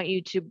 Now I want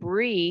you to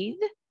breathe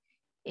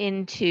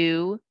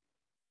into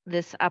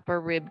this upper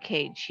rib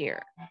cage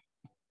here.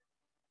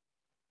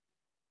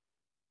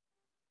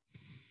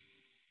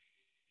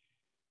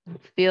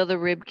 Feel the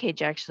rib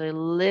cage actually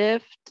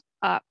lift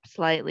up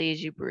slightly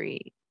as you breathe.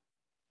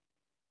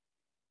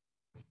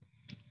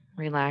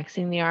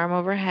 Relaxing the arm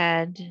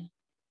overhead.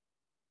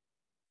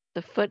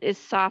 The foot is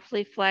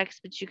softly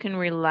flexed, but you can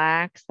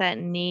relax that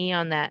knee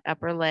on that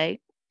upper leg.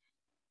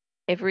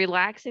 If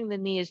relaxing the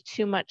knee is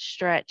too much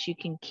stretch, you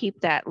can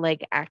keep that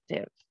leg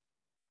active.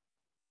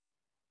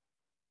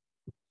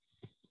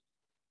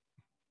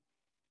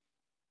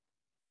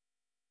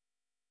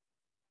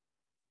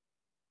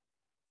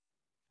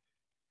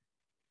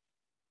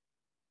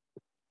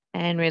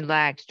 And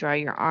relax. Draw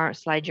your arm,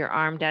 slide your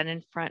arm down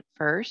in front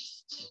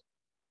first.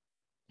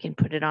 You can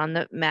put it on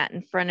the mat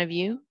in front of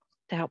you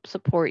to help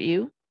support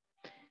you.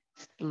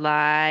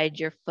 Slide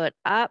your foot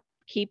up.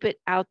 Keep it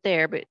out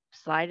there, but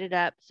slide it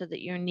up so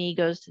that your knee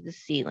goes to the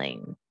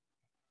ceiling.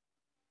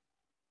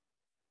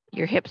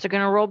 Your hips are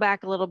going to roll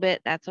back a little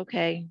bit. That's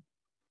okay.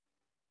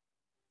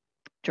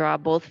 Draw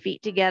both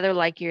feet together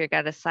like you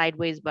got a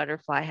sideways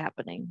butterfly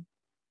happening.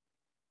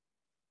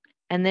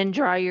 And then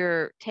draw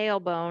your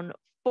tailbone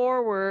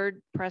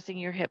forward, pressing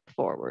your hip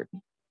forward.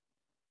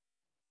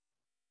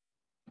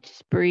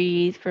 Just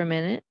breathe for a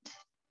minute.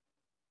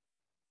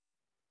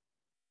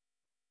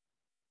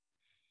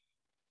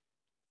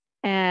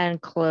 And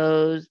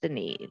close the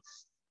knees.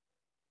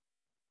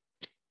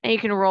 And you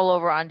can roll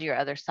over onto your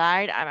other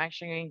side. I'm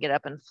actually going to get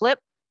up and flip.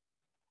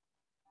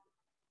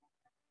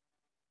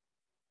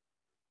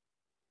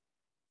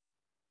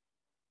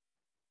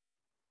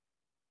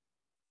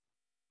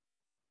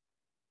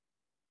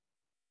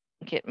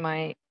 Get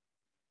my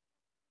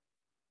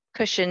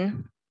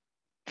cushion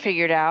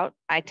figured out.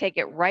 I take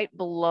it right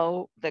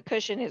below, the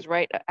cushion is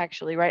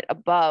actually right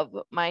above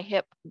my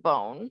hip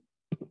bone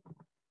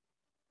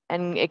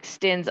and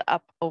extends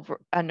up over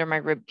under my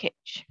rib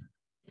cage.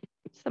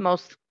 It's the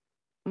most,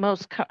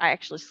 I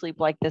actually sleep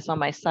like this on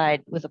my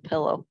side with a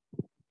pillow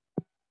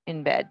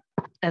in bed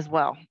as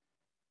well.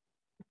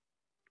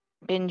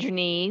 Bend your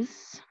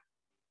knees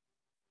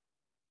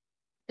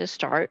to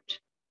start.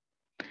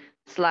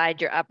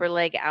 Slide your upper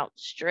leg out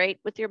straight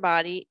with your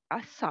body,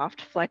 a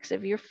soft flex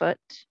of your foot.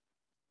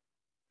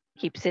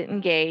 Keeps it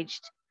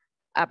engaged.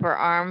 Upper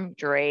arm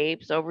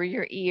drapes over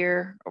your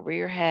ear, over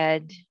your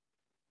head.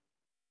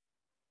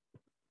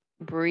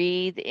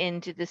 Breathe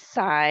into the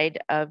side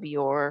of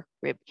your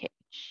rib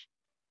cage.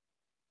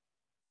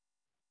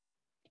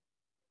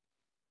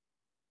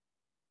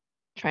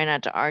 Try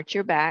not to arch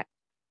your back.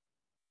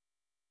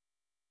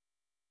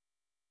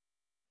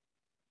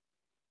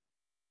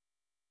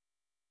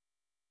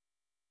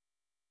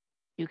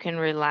 You can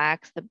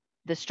relax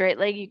the straight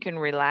leg. You can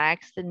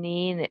relax the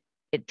knee and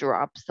it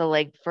drops the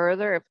leg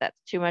further. If that's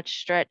too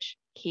much stretch,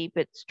 keep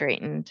it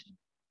straightened.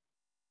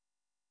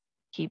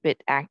 Keep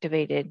it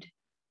activated.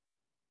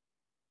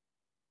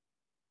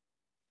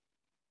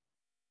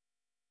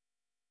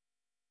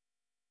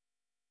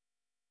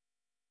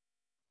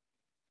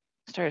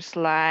 Start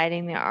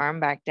sliding the arm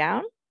back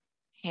down.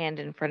 Hand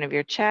in front of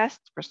your chest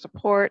for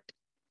support.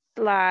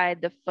 Slide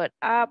the foot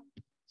up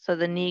so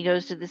the knee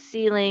goes to the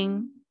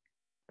ceiling.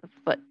 The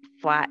foot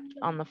flat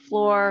on the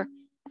floor,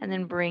 and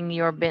then bring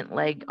your bent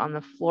leg on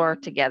the floor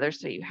together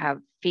so you have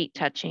feet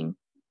touching.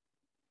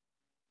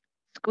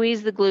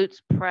 Squeeze the glutes,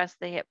 press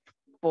the hip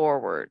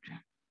forward.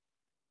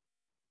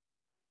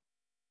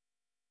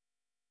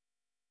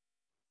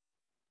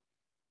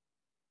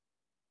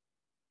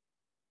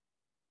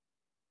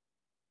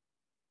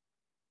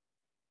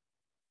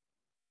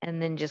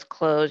 And then just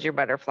close your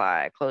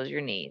butterfly, close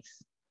your knees.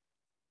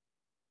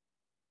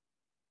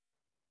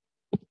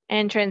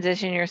 And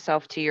transition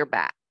yourself to your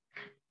back.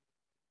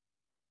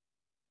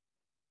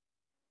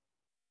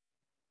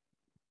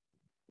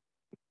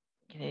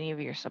 Get any of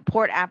your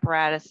support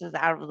apparatuses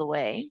out of the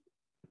way.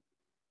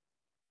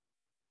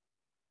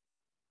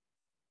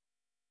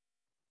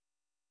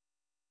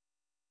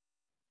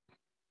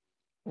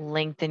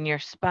 Lengthen your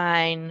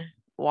spine.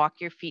 Walk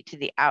your feet to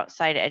the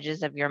outside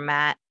edges of your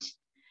mat.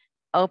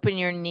 Open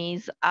your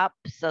knees up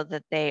so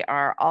that they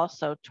are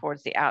also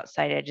towards the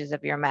outside edges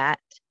of your mat.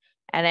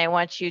 And I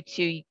want you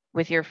to,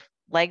 with your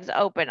legs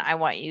open, I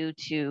want you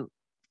to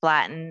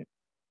flatten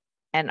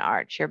and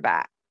arch your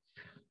back.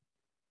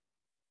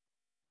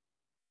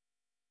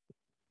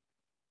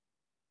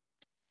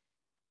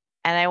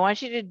 And I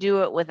want you to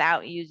do it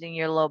without using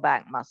your low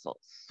back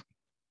muscles.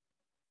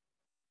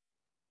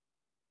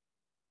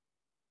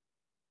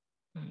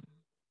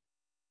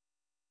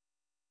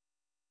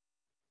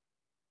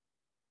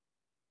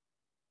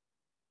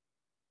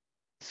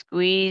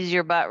 Squeeze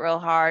your butt real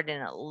hard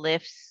and it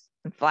lifts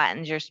and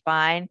flattens your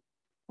spine.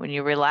 When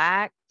you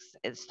relax,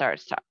 it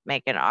starts to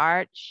make an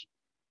arch.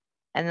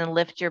 And then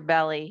lift your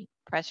belly,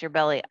 press your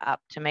belly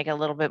up to make a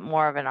little bit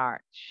more of an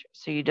arch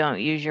so you don't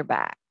use your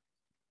back.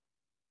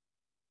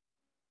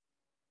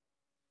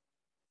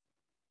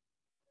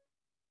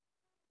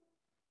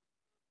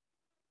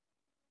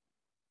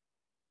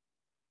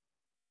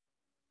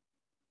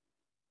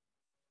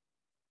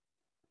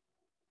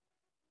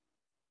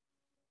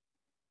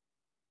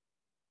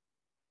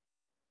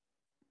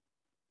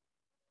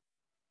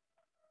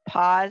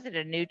 Pause at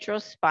a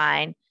neutral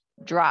spine.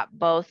 Drop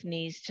both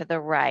knees to the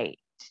right.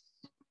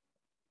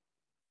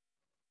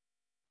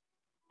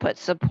 Put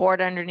support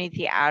underneath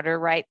the outer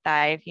right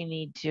thigh if you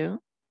need to.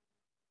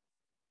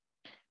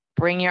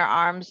 Bring your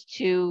arms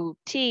to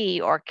T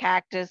or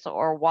cactus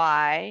or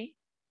Y.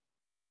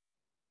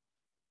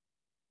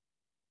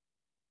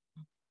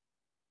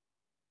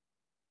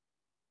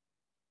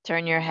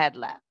 Turn your head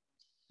left.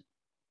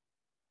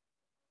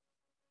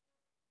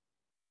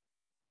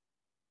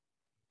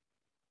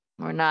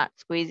 We're not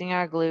squeezing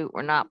our glute.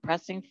 We're not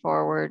pressing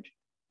forward.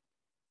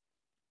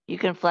 You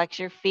can flex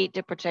your feet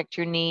to protect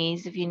your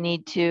knees if you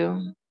need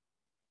to.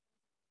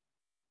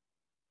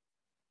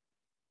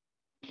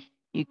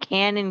 You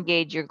can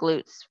engage your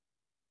glutes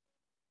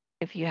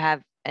if you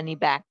have any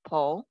back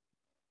pull.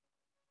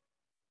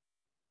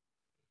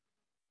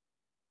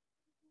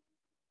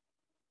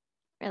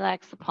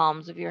 Relax the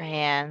palms of your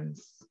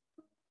hands.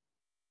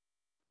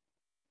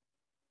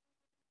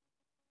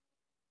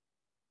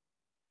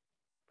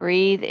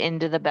 Breathe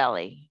into the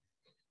belly.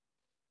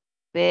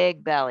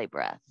 Big belly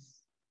breaths.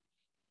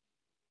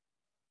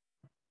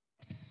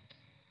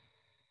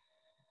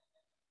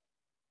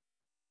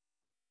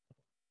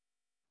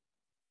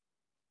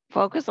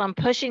 Focus on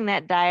pushing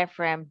that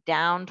diaphragm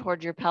down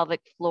towards your pelvic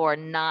floor,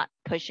 not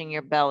pushing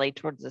your belly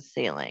towards the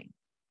ceiling.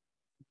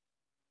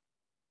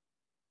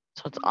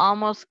 So it's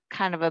almost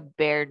kind of a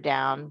bear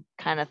down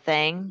kind of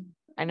thing.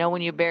 I know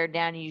when you bear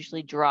down, you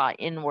usually draw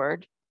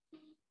inward.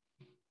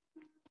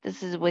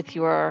 This is with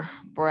your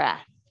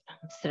breath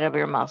instead of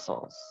your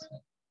muscles.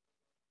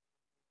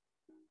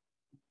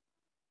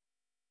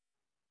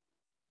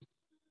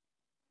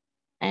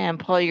 And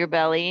pull your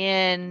belly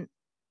in,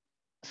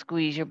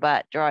 squeeze your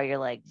butt, draw your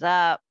legs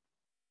up.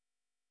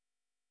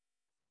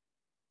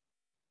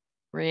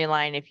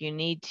 Realign if you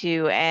need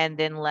to, and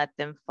then let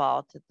them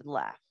fall to the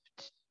left.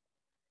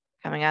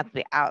 Coming out to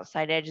the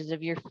outside edges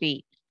of your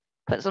feet.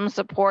 Put some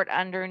support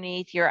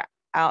underneath your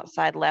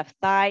outside left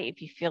thigh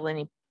if you feel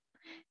any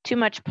too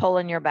much pull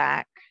in your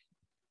back.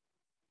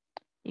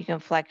 You can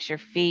flex your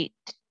feet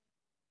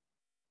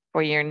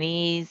for your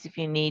knees if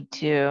you need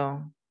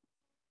to.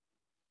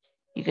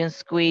 You can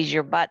squeeze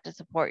your butt to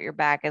support your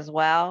back as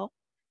well.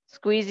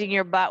 Squeezing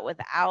your butt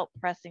without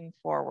pressing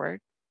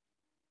forward.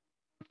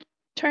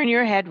 Turn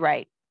your head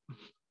right.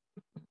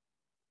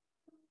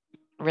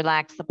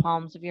 Relax the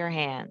palms of your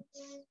hands.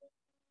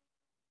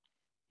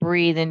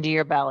 Breathe into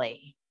your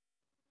belly.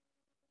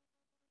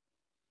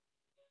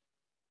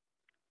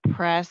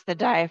 Press the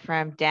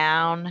diaphragm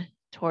down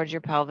towards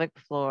your pelvic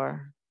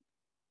floor.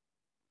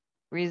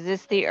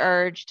 Resist the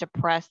urge to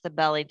press the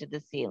belly to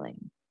the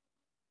ceiling.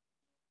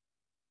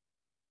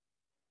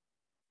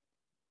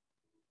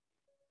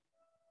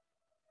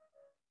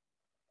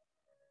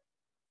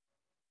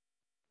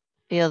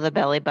 Feel the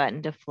belly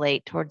button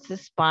deflate towards the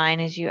spine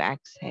as you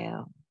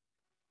exhale.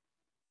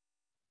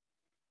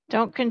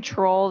 Don't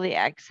control the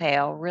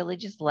exhale, really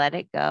just let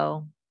it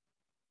go.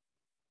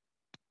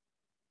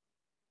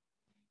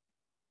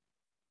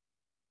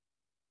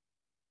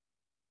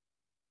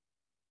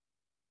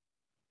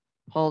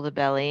 Pull the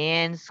belly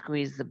in,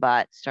 squeeze the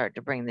butt, start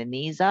to bring the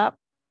knees up,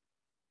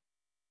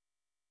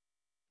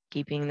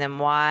 keeping them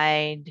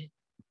wide.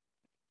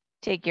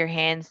 Take your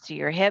hands to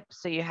your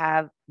hips so you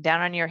have down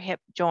on your hip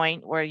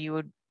joint where you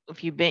would,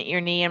 if you bent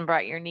your knee and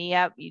brought your knee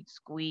up, you'd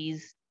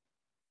squeeze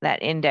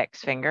that index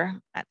finger.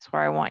 That's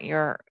where I want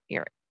your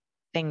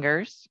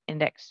fingers,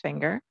 index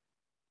finger.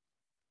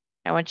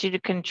 I want you to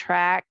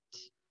contract,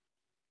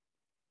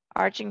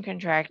 arch and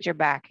contract your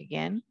back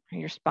again,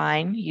 your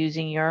spine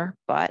using your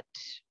butt.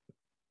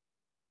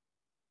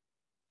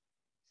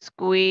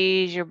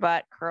 Squeeze your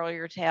butt, curl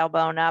your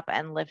tailbone up,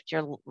 and lift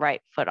your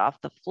right foot off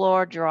the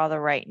floor. Draw the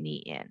right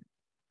knee in.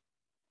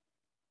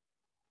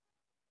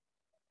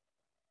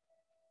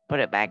 Put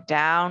it back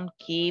down.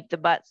 Keep the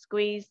butt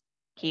squeezed.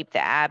 Keep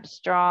the abs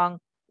strong.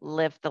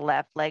 Lift the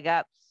left leg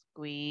up.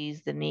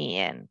 Squeeze the knee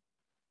in.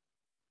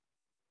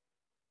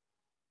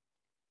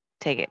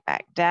 Take it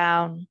back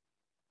down.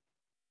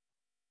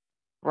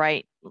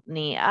 Right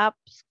knee up.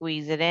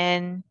 Squeeze it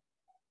in.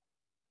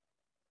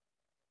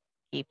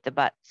 Keep the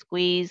butt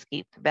squeezed.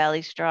 Keep the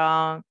belly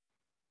strong.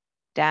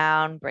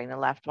 Down. Bring the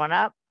left one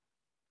up.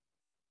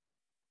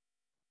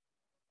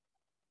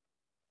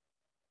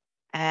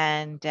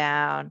 And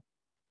down.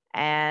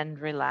 And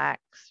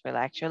relax.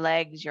 Relax your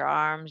legs, your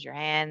arms, your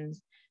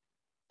hands.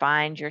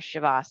 Find your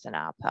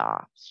savasana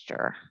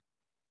posture.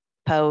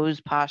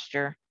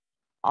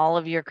 All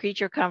of your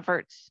creature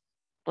comforts,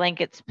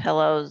 blankets,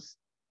 pillows,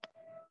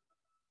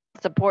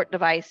 support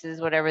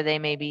devices, whatever they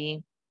may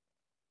be.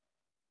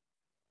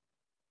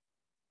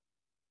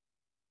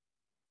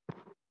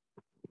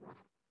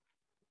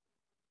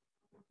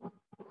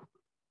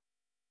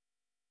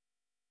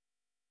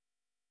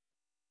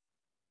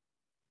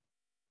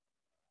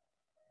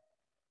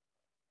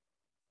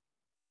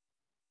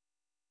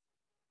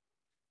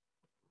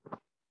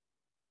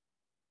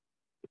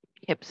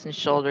 Hips and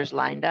shoulders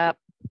lined up.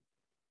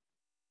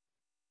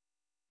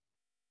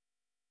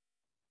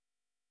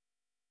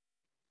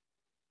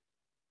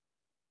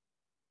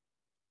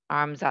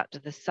 Arms out to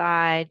the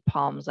side,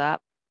 palms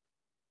up.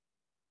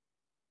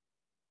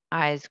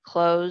 Eyes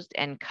closed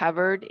and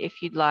covered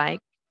if you'd like.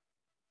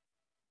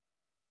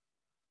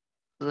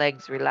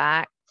 Legs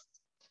relaxed.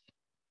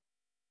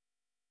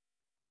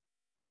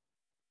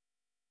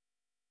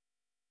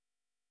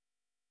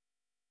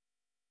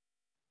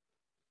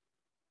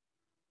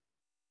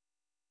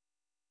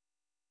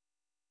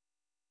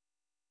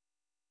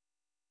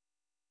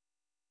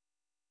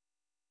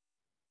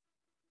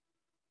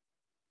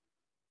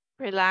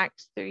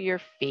 Relax through your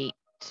feet,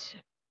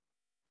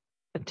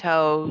 the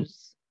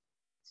toes,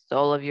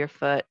 sole of your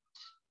foot,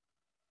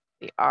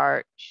 the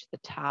arch, the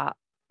top.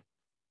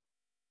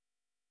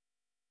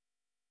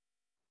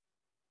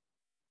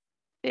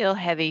 Feel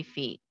heavy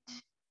feet.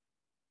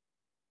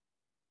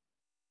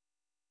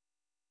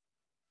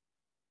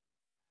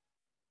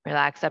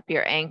 Relax up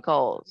your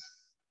ankles,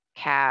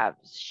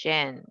 calves,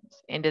 shins,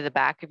 into the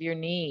back of your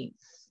knees,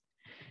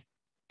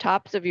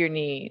 tops of your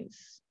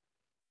knees,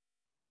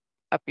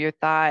 up your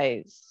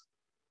thighs,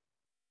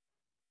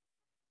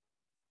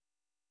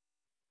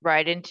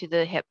 right into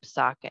the hip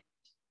socket.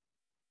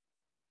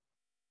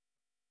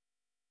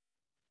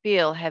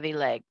 Feel heavy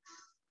legs.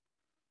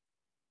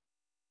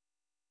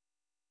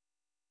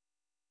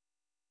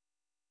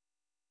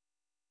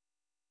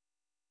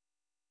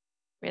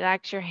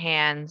 Relax your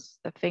hands,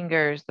 the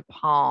fingers, the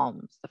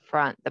palms, the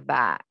front, the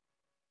back.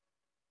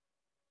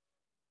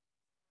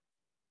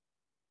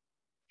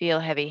 Feel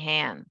heavy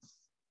hands.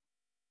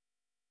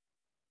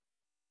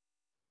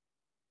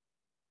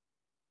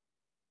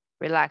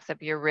 Relax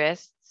up your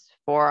wrists,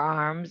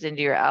 forearms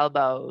into your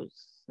elbows,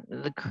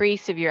 the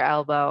crease of your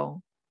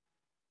elbow,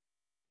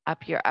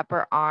 up your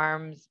upper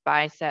arms,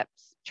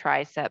 biceps,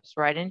 triceps,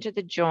 right into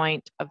the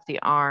joint of the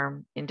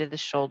arm, into the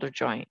shoulder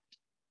joint.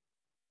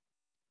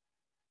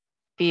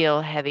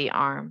 Feel heavy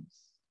arms.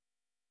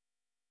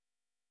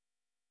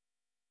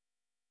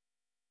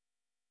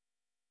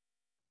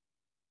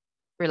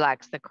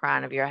 Relax the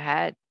crown of your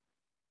head,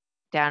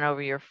 down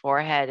over your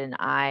forehead and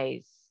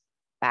eyes,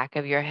 back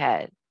of your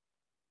head,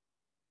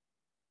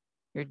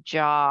 your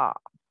jaw,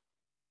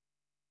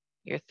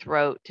 your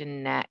throat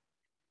and neck.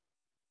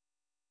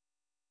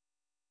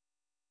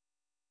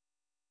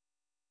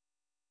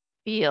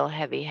 Feel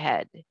heavy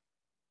head.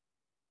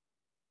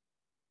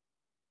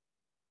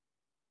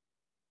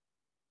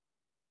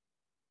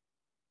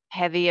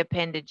 Heavy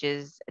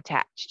appendages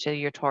attached to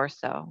your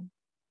torso.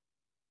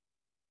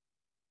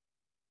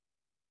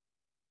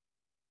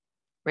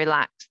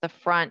 Relax the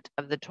front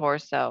of the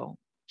torso,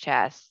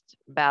 chest,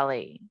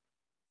 belly.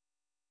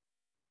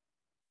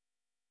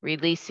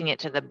 Releasing it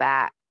to the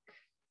back,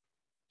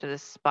 to the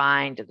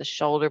spine, to the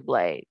shoulder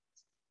blades,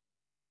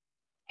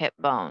 hip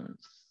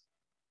bones.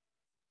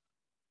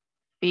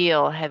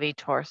 Feel heavy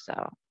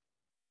torso.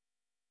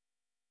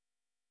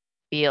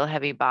 Feel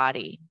heavy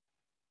body.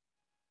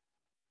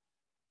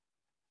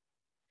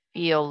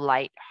 Feel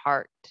light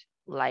heart,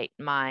 light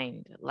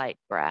mind, light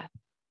breath.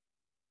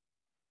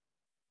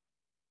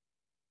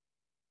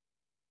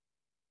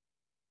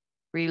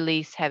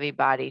 Release heavy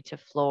body to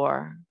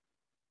floor.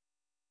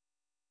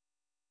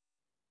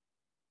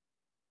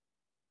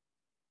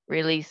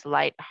 Release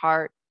light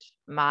heart,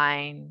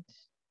 mind,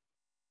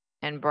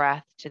 and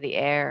breath to the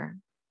air,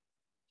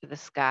 to the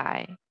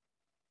sky.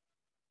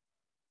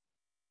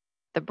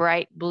 The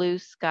bright blue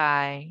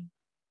sky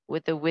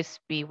with the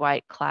wispy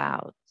white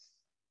clouds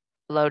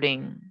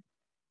floating.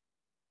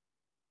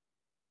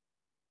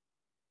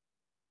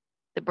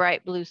 The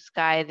bright blue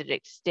sky that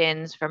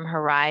extends from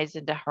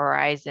horizon to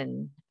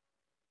horizon,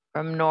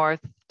 from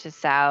north to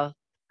south,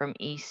 from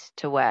east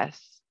to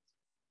west,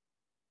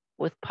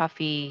 with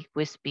puffy,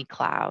 wispy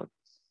clouds.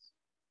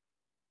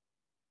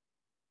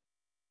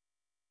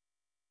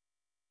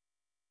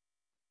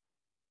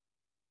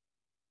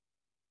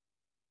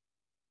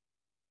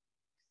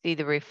 See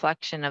the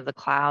reflection of the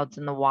clouds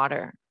in the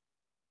water,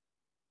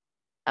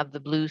 of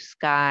the blue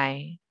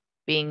sky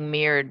being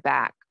mirrored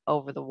back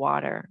over the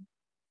water.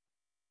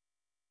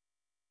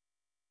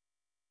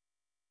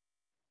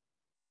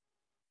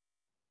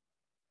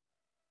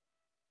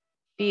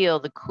 Feel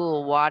the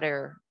cool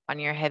water on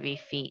your heavy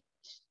feet.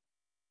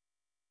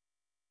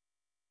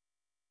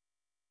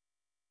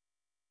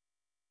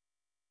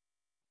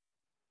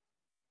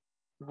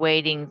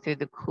 Wading through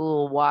the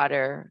cool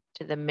water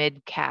to the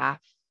mid-calf.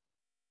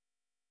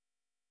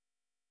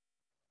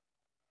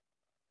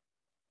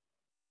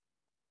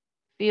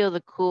 Feel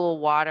the cool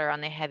water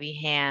on the heavy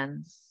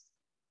hands,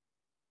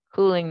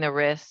 cooling the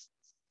wrists.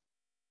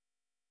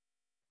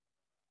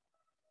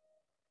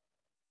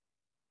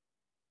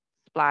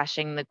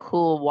 Splashing the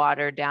cool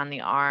water down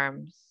the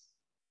arms,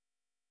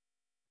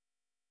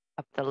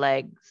 up the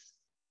legs.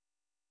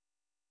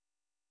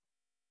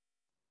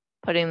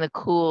 Putting the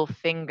cool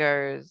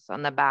fingers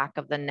on the back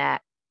of the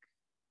neck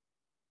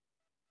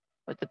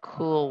with the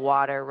cool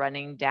water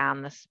running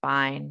down the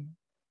spine.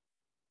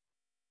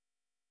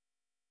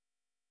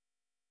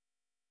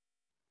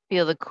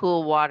 Feel the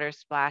cool water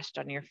splashed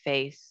on your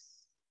face.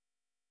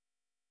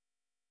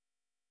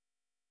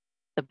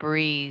 The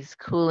breeze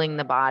cooling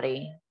the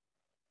body.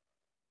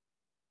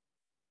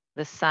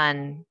 The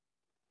sun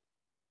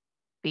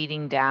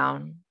beating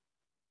down.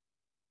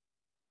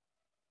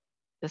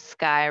 The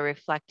sky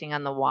reflecting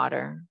on the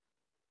water.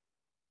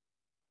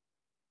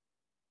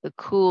 The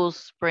cool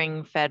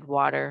spring-fed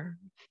water.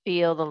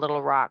 Feel the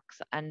little rocks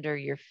under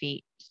your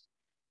feet.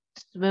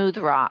 Smooth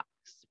rocks,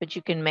 but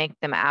you can make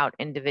them out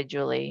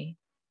individually.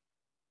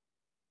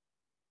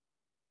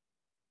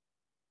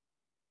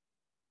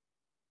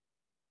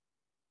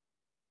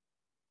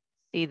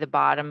 See the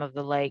bottom of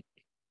the lake,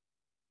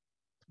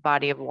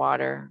 body of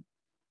water.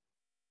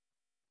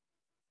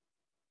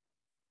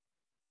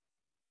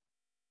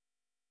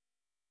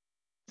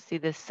 See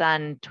the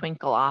sun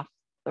twinkle off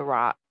the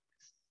rocks,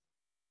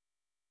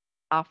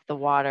 off the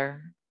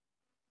water.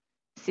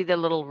 See the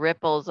little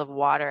ripples of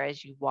water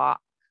as you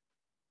walk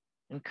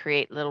and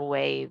create little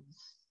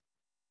waves.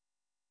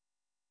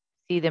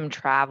 See them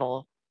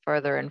travel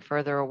further and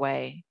further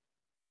away.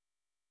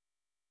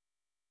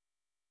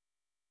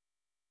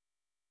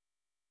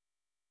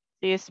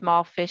 See a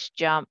small fish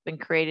jump and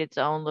create its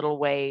own little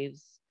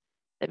waves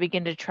that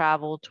begin to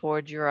travel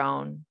towards your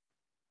own.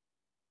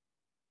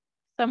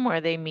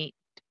 Somewhere they meet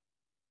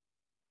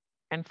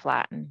and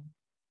flatten.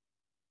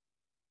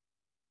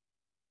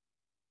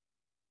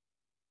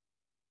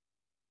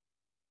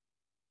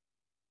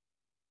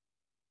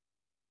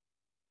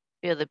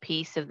 Feel the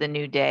peace of the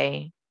new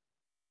day.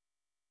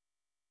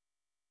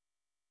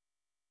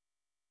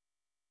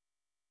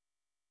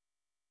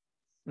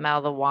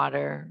 Smell the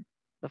water,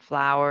 the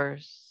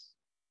flowers.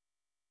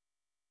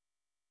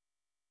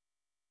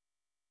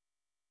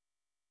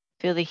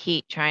 Feel the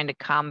heat trying to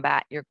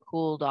combat your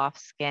cooled off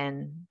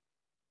skin.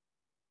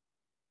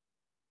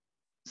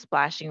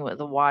 Splashing with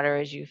the water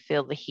as you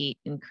feel the heat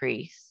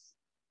increase.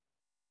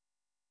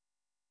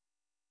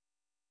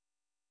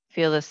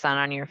 Feel the sun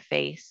on your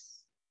face,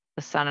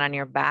 the sun on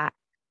your back,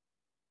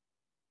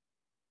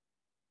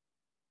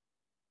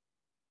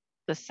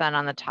 the sun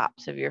on the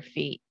tops of your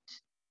feet.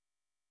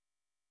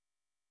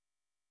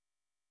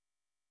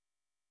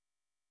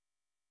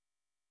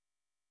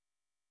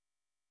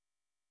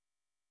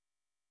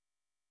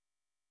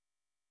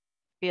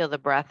 Feel the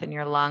breath in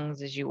your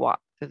lungs as you walk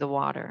through the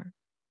water.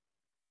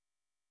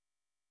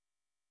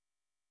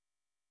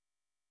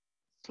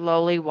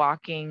 Slowly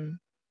walking,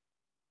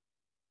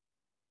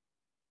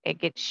 it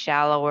gets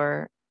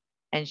shallower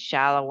and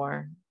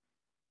shallower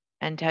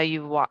until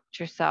you've walked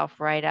yourself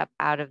right up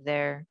out of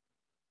there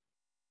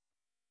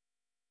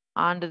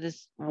onto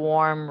this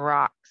warm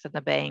rocks on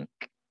the bank.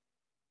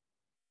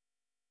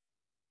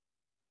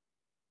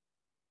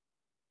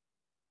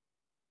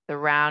 The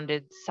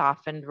rounded,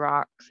 softened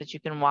rocks that you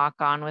can walk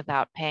on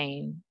without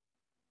pain,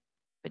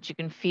 but you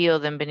can feel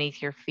them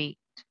beneath your feet.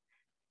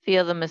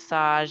 Feel the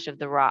massage of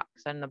the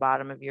rocks on the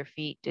bottom of your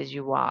feet as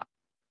you walk.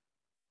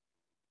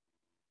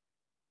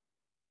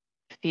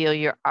 Feel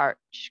your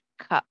arch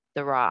cup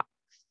the rocks.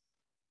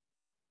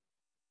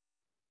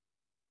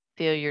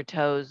 Feel your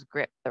toes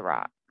grip the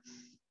rocks.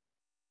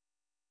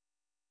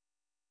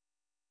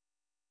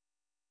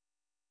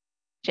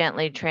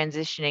 Gently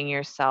transitioning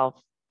yourself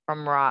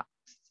from rocks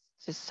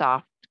to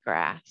soft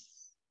grass.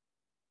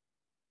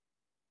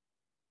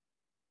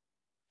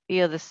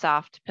 Feel the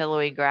soft,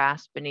 pillowy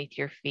grass beneath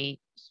your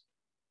feet.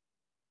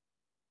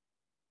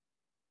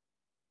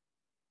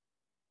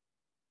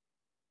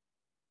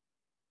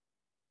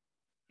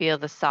 Feel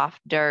the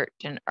soft dirt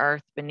and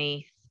earth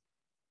beneath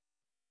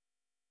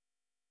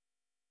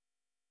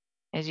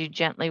as you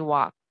gently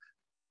walk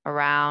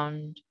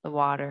around the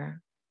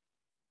water.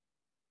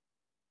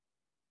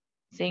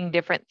 Seeing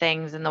different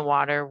things in the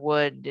water,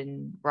 wood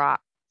and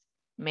rocks,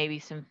 maybe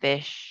some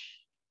fish.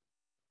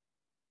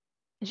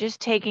 Just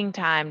taking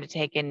time to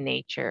take in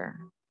nature.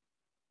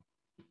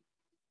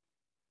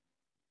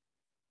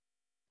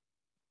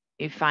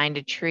 You find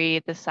a tree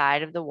at the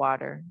side of the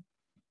water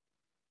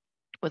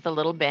with a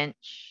little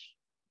bench,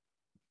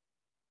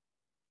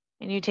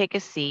 and you take a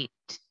seat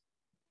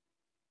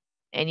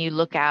and you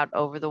look out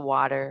over the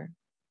water.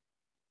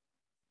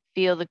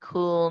 Feel the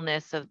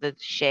coolness of the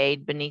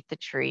shade beneath the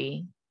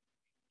tree.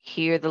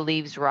 Hear the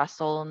leaves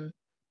rustle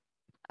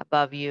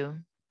above you.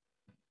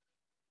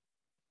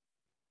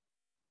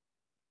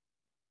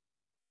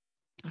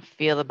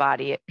 Feel the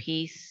body at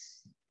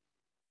peace.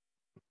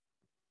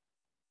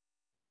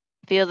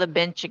 Feel the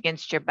bench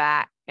against your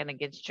back and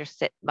against your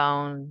sit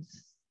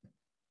bones.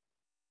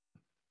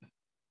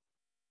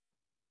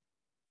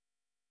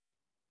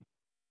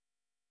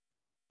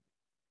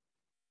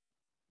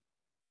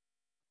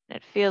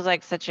 It feels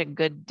like such a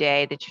good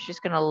day that you're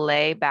just going to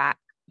lay back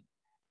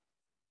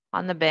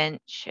on the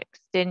bench,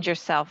 extend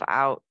yourself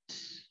out.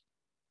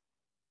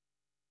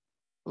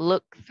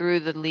 Look through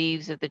the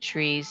leaves of the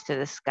trees to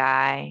the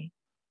sky.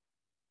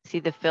 See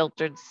the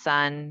filtered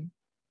sun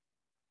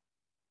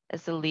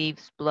as the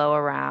leaves blow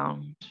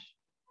around.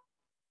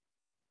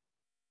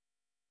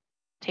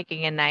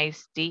 Taking a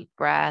nice deep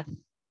breath.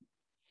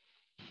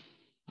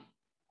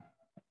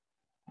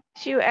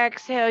 As you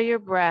exhale your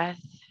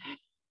breath,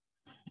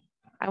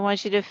 I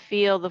want you to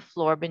feel the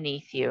floor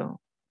beneath you.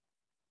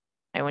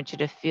 I want you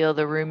to feel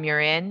the room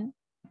you're in.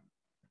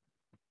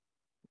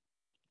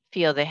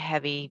 Feel the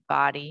heavy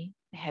body,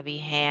 the heavy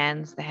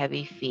hands, the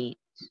heavy feet.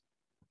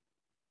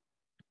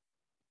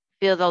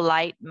 Feel the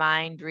light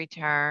mind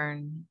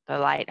return, the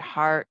light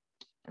heart,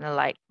 and the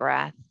light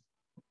breath.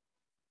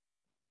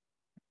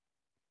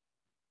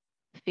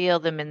 Feel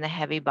them in the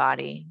heavy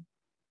body.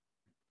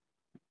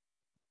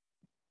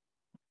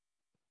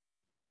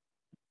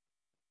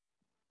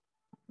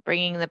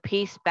 Bringing the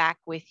peace back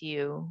with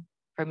you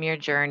from your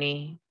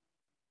journey.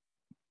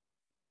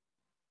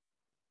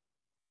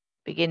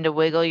 Begin to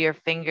wiggle your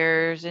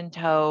fingers and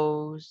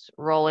toes,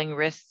 rolling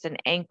wrists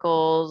and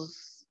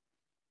ankles,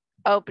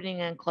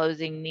 opening and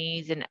closing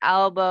knees and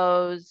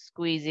elbows,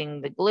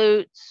 squeezing the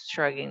glutes,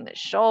 shrugging the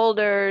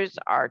shoulders,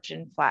 arch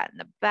and flatten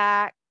the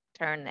back,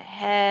 turn the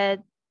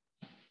head,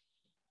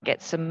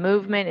 get some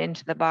movement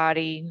into the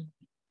body.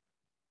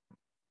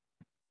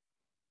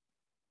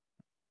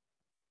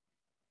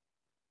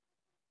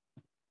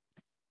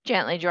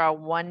 Gently draw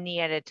one knee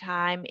at a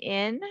time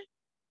in,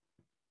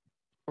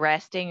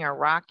 resting or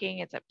rocking,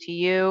 it's up to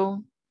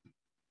you.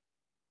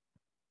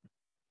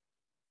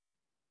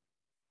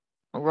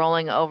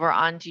 Rolling over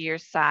onto your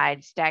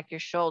side, stack your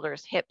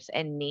shoulders, hips,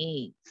 and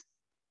knees.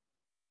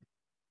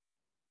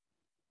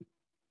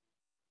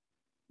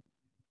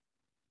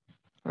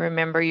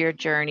 Remember your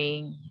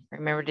journey.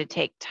 Remember to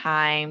take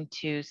time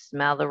to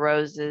smell the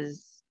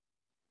roses,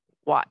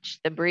 watch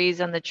the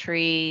breeze on the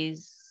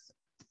trees,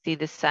 see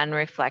the sun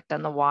reflect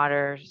on the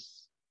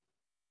waters.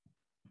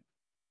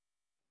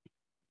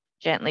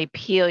 Gently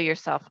peel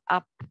yourself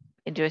up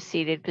into a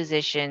seated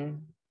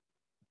position,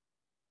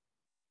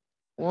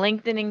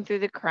 lengthening through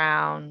the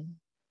crown.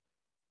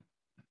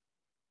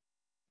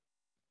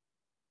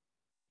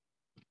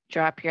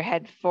 Drop your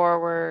head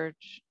forward.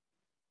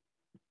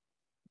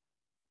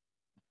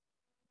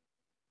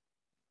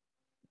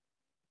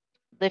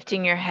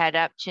 Lifting your head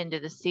up, chin to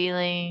the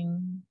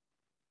ceiling.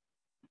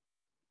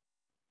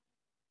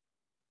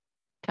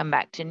 Come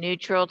back to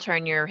neutral,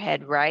 turn your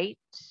head right.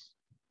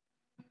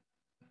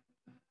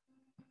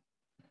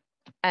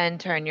 And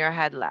turn your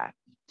head left.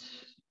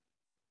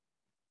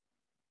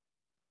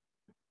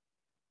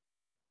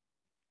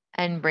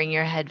 And bring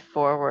your head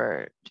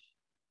forward.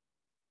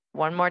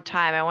 One more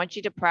time, I want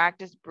you to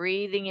practice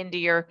breathing into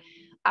your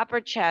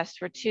upper chest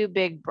for 2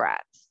 big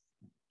breaths.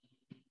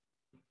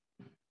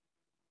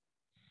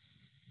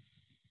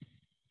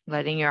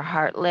 Letting your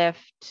heart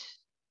lift.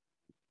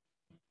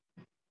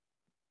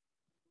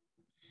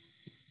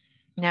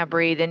 Now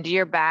breathe into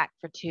your back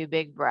for 2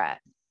 big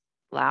breaths,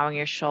 allowing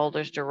your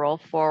shoulders to roll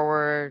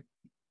forward.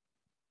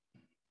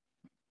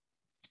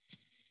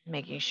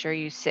 Making sure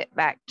you sit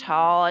back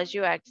tall as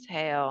you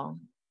exhale.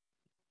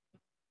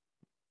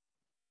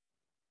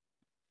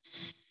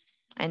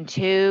 And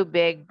 2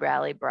 big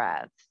belly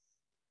breaths.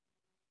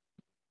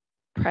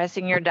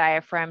 Pressing your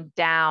diaphragm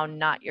down,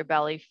 not your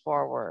belly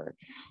forward.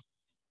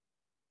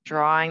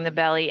 Drawing the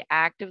belly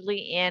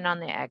actively in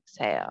on the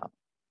exhale.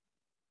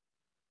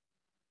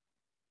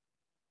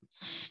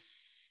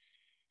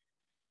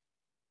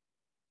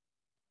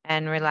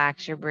 And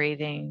relax your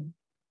breathing.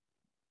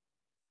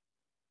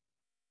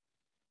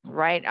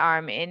 Right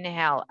arm,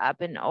 inhale, up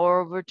and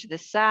over to the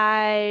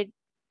side.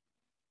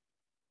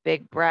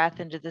 Big breath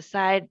into the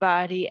side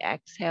body.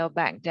 Exhale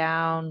back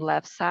down,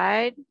 left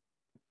side.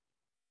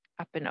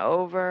 Up and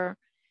over.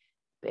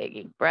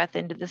 Big breath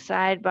into the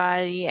side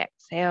body.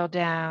 Exhale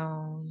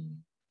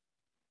down.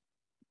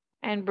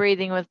 And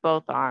breathing with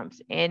both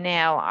arms.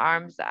 Inhale,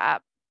 arms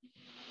up.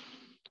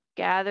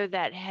 Gather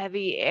that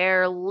heavy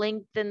air,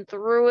 lengthen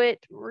through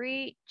it,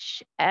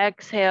 reach.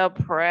 Exhale,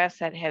 press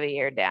that heavy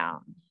air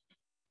down.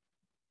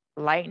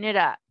 Lighten it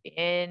up.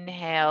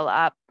 Inhale,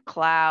 up,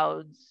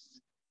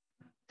 clouds,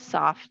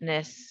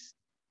 softness,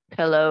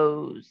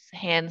 pillows.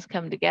 Hands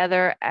come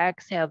together.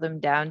 Exhale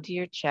them down to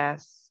your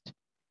chest.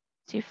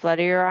 So you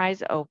flutter your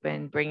eyes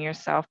open. Bring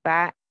yourself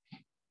back.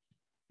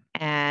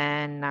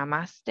 And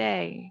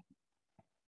namaste.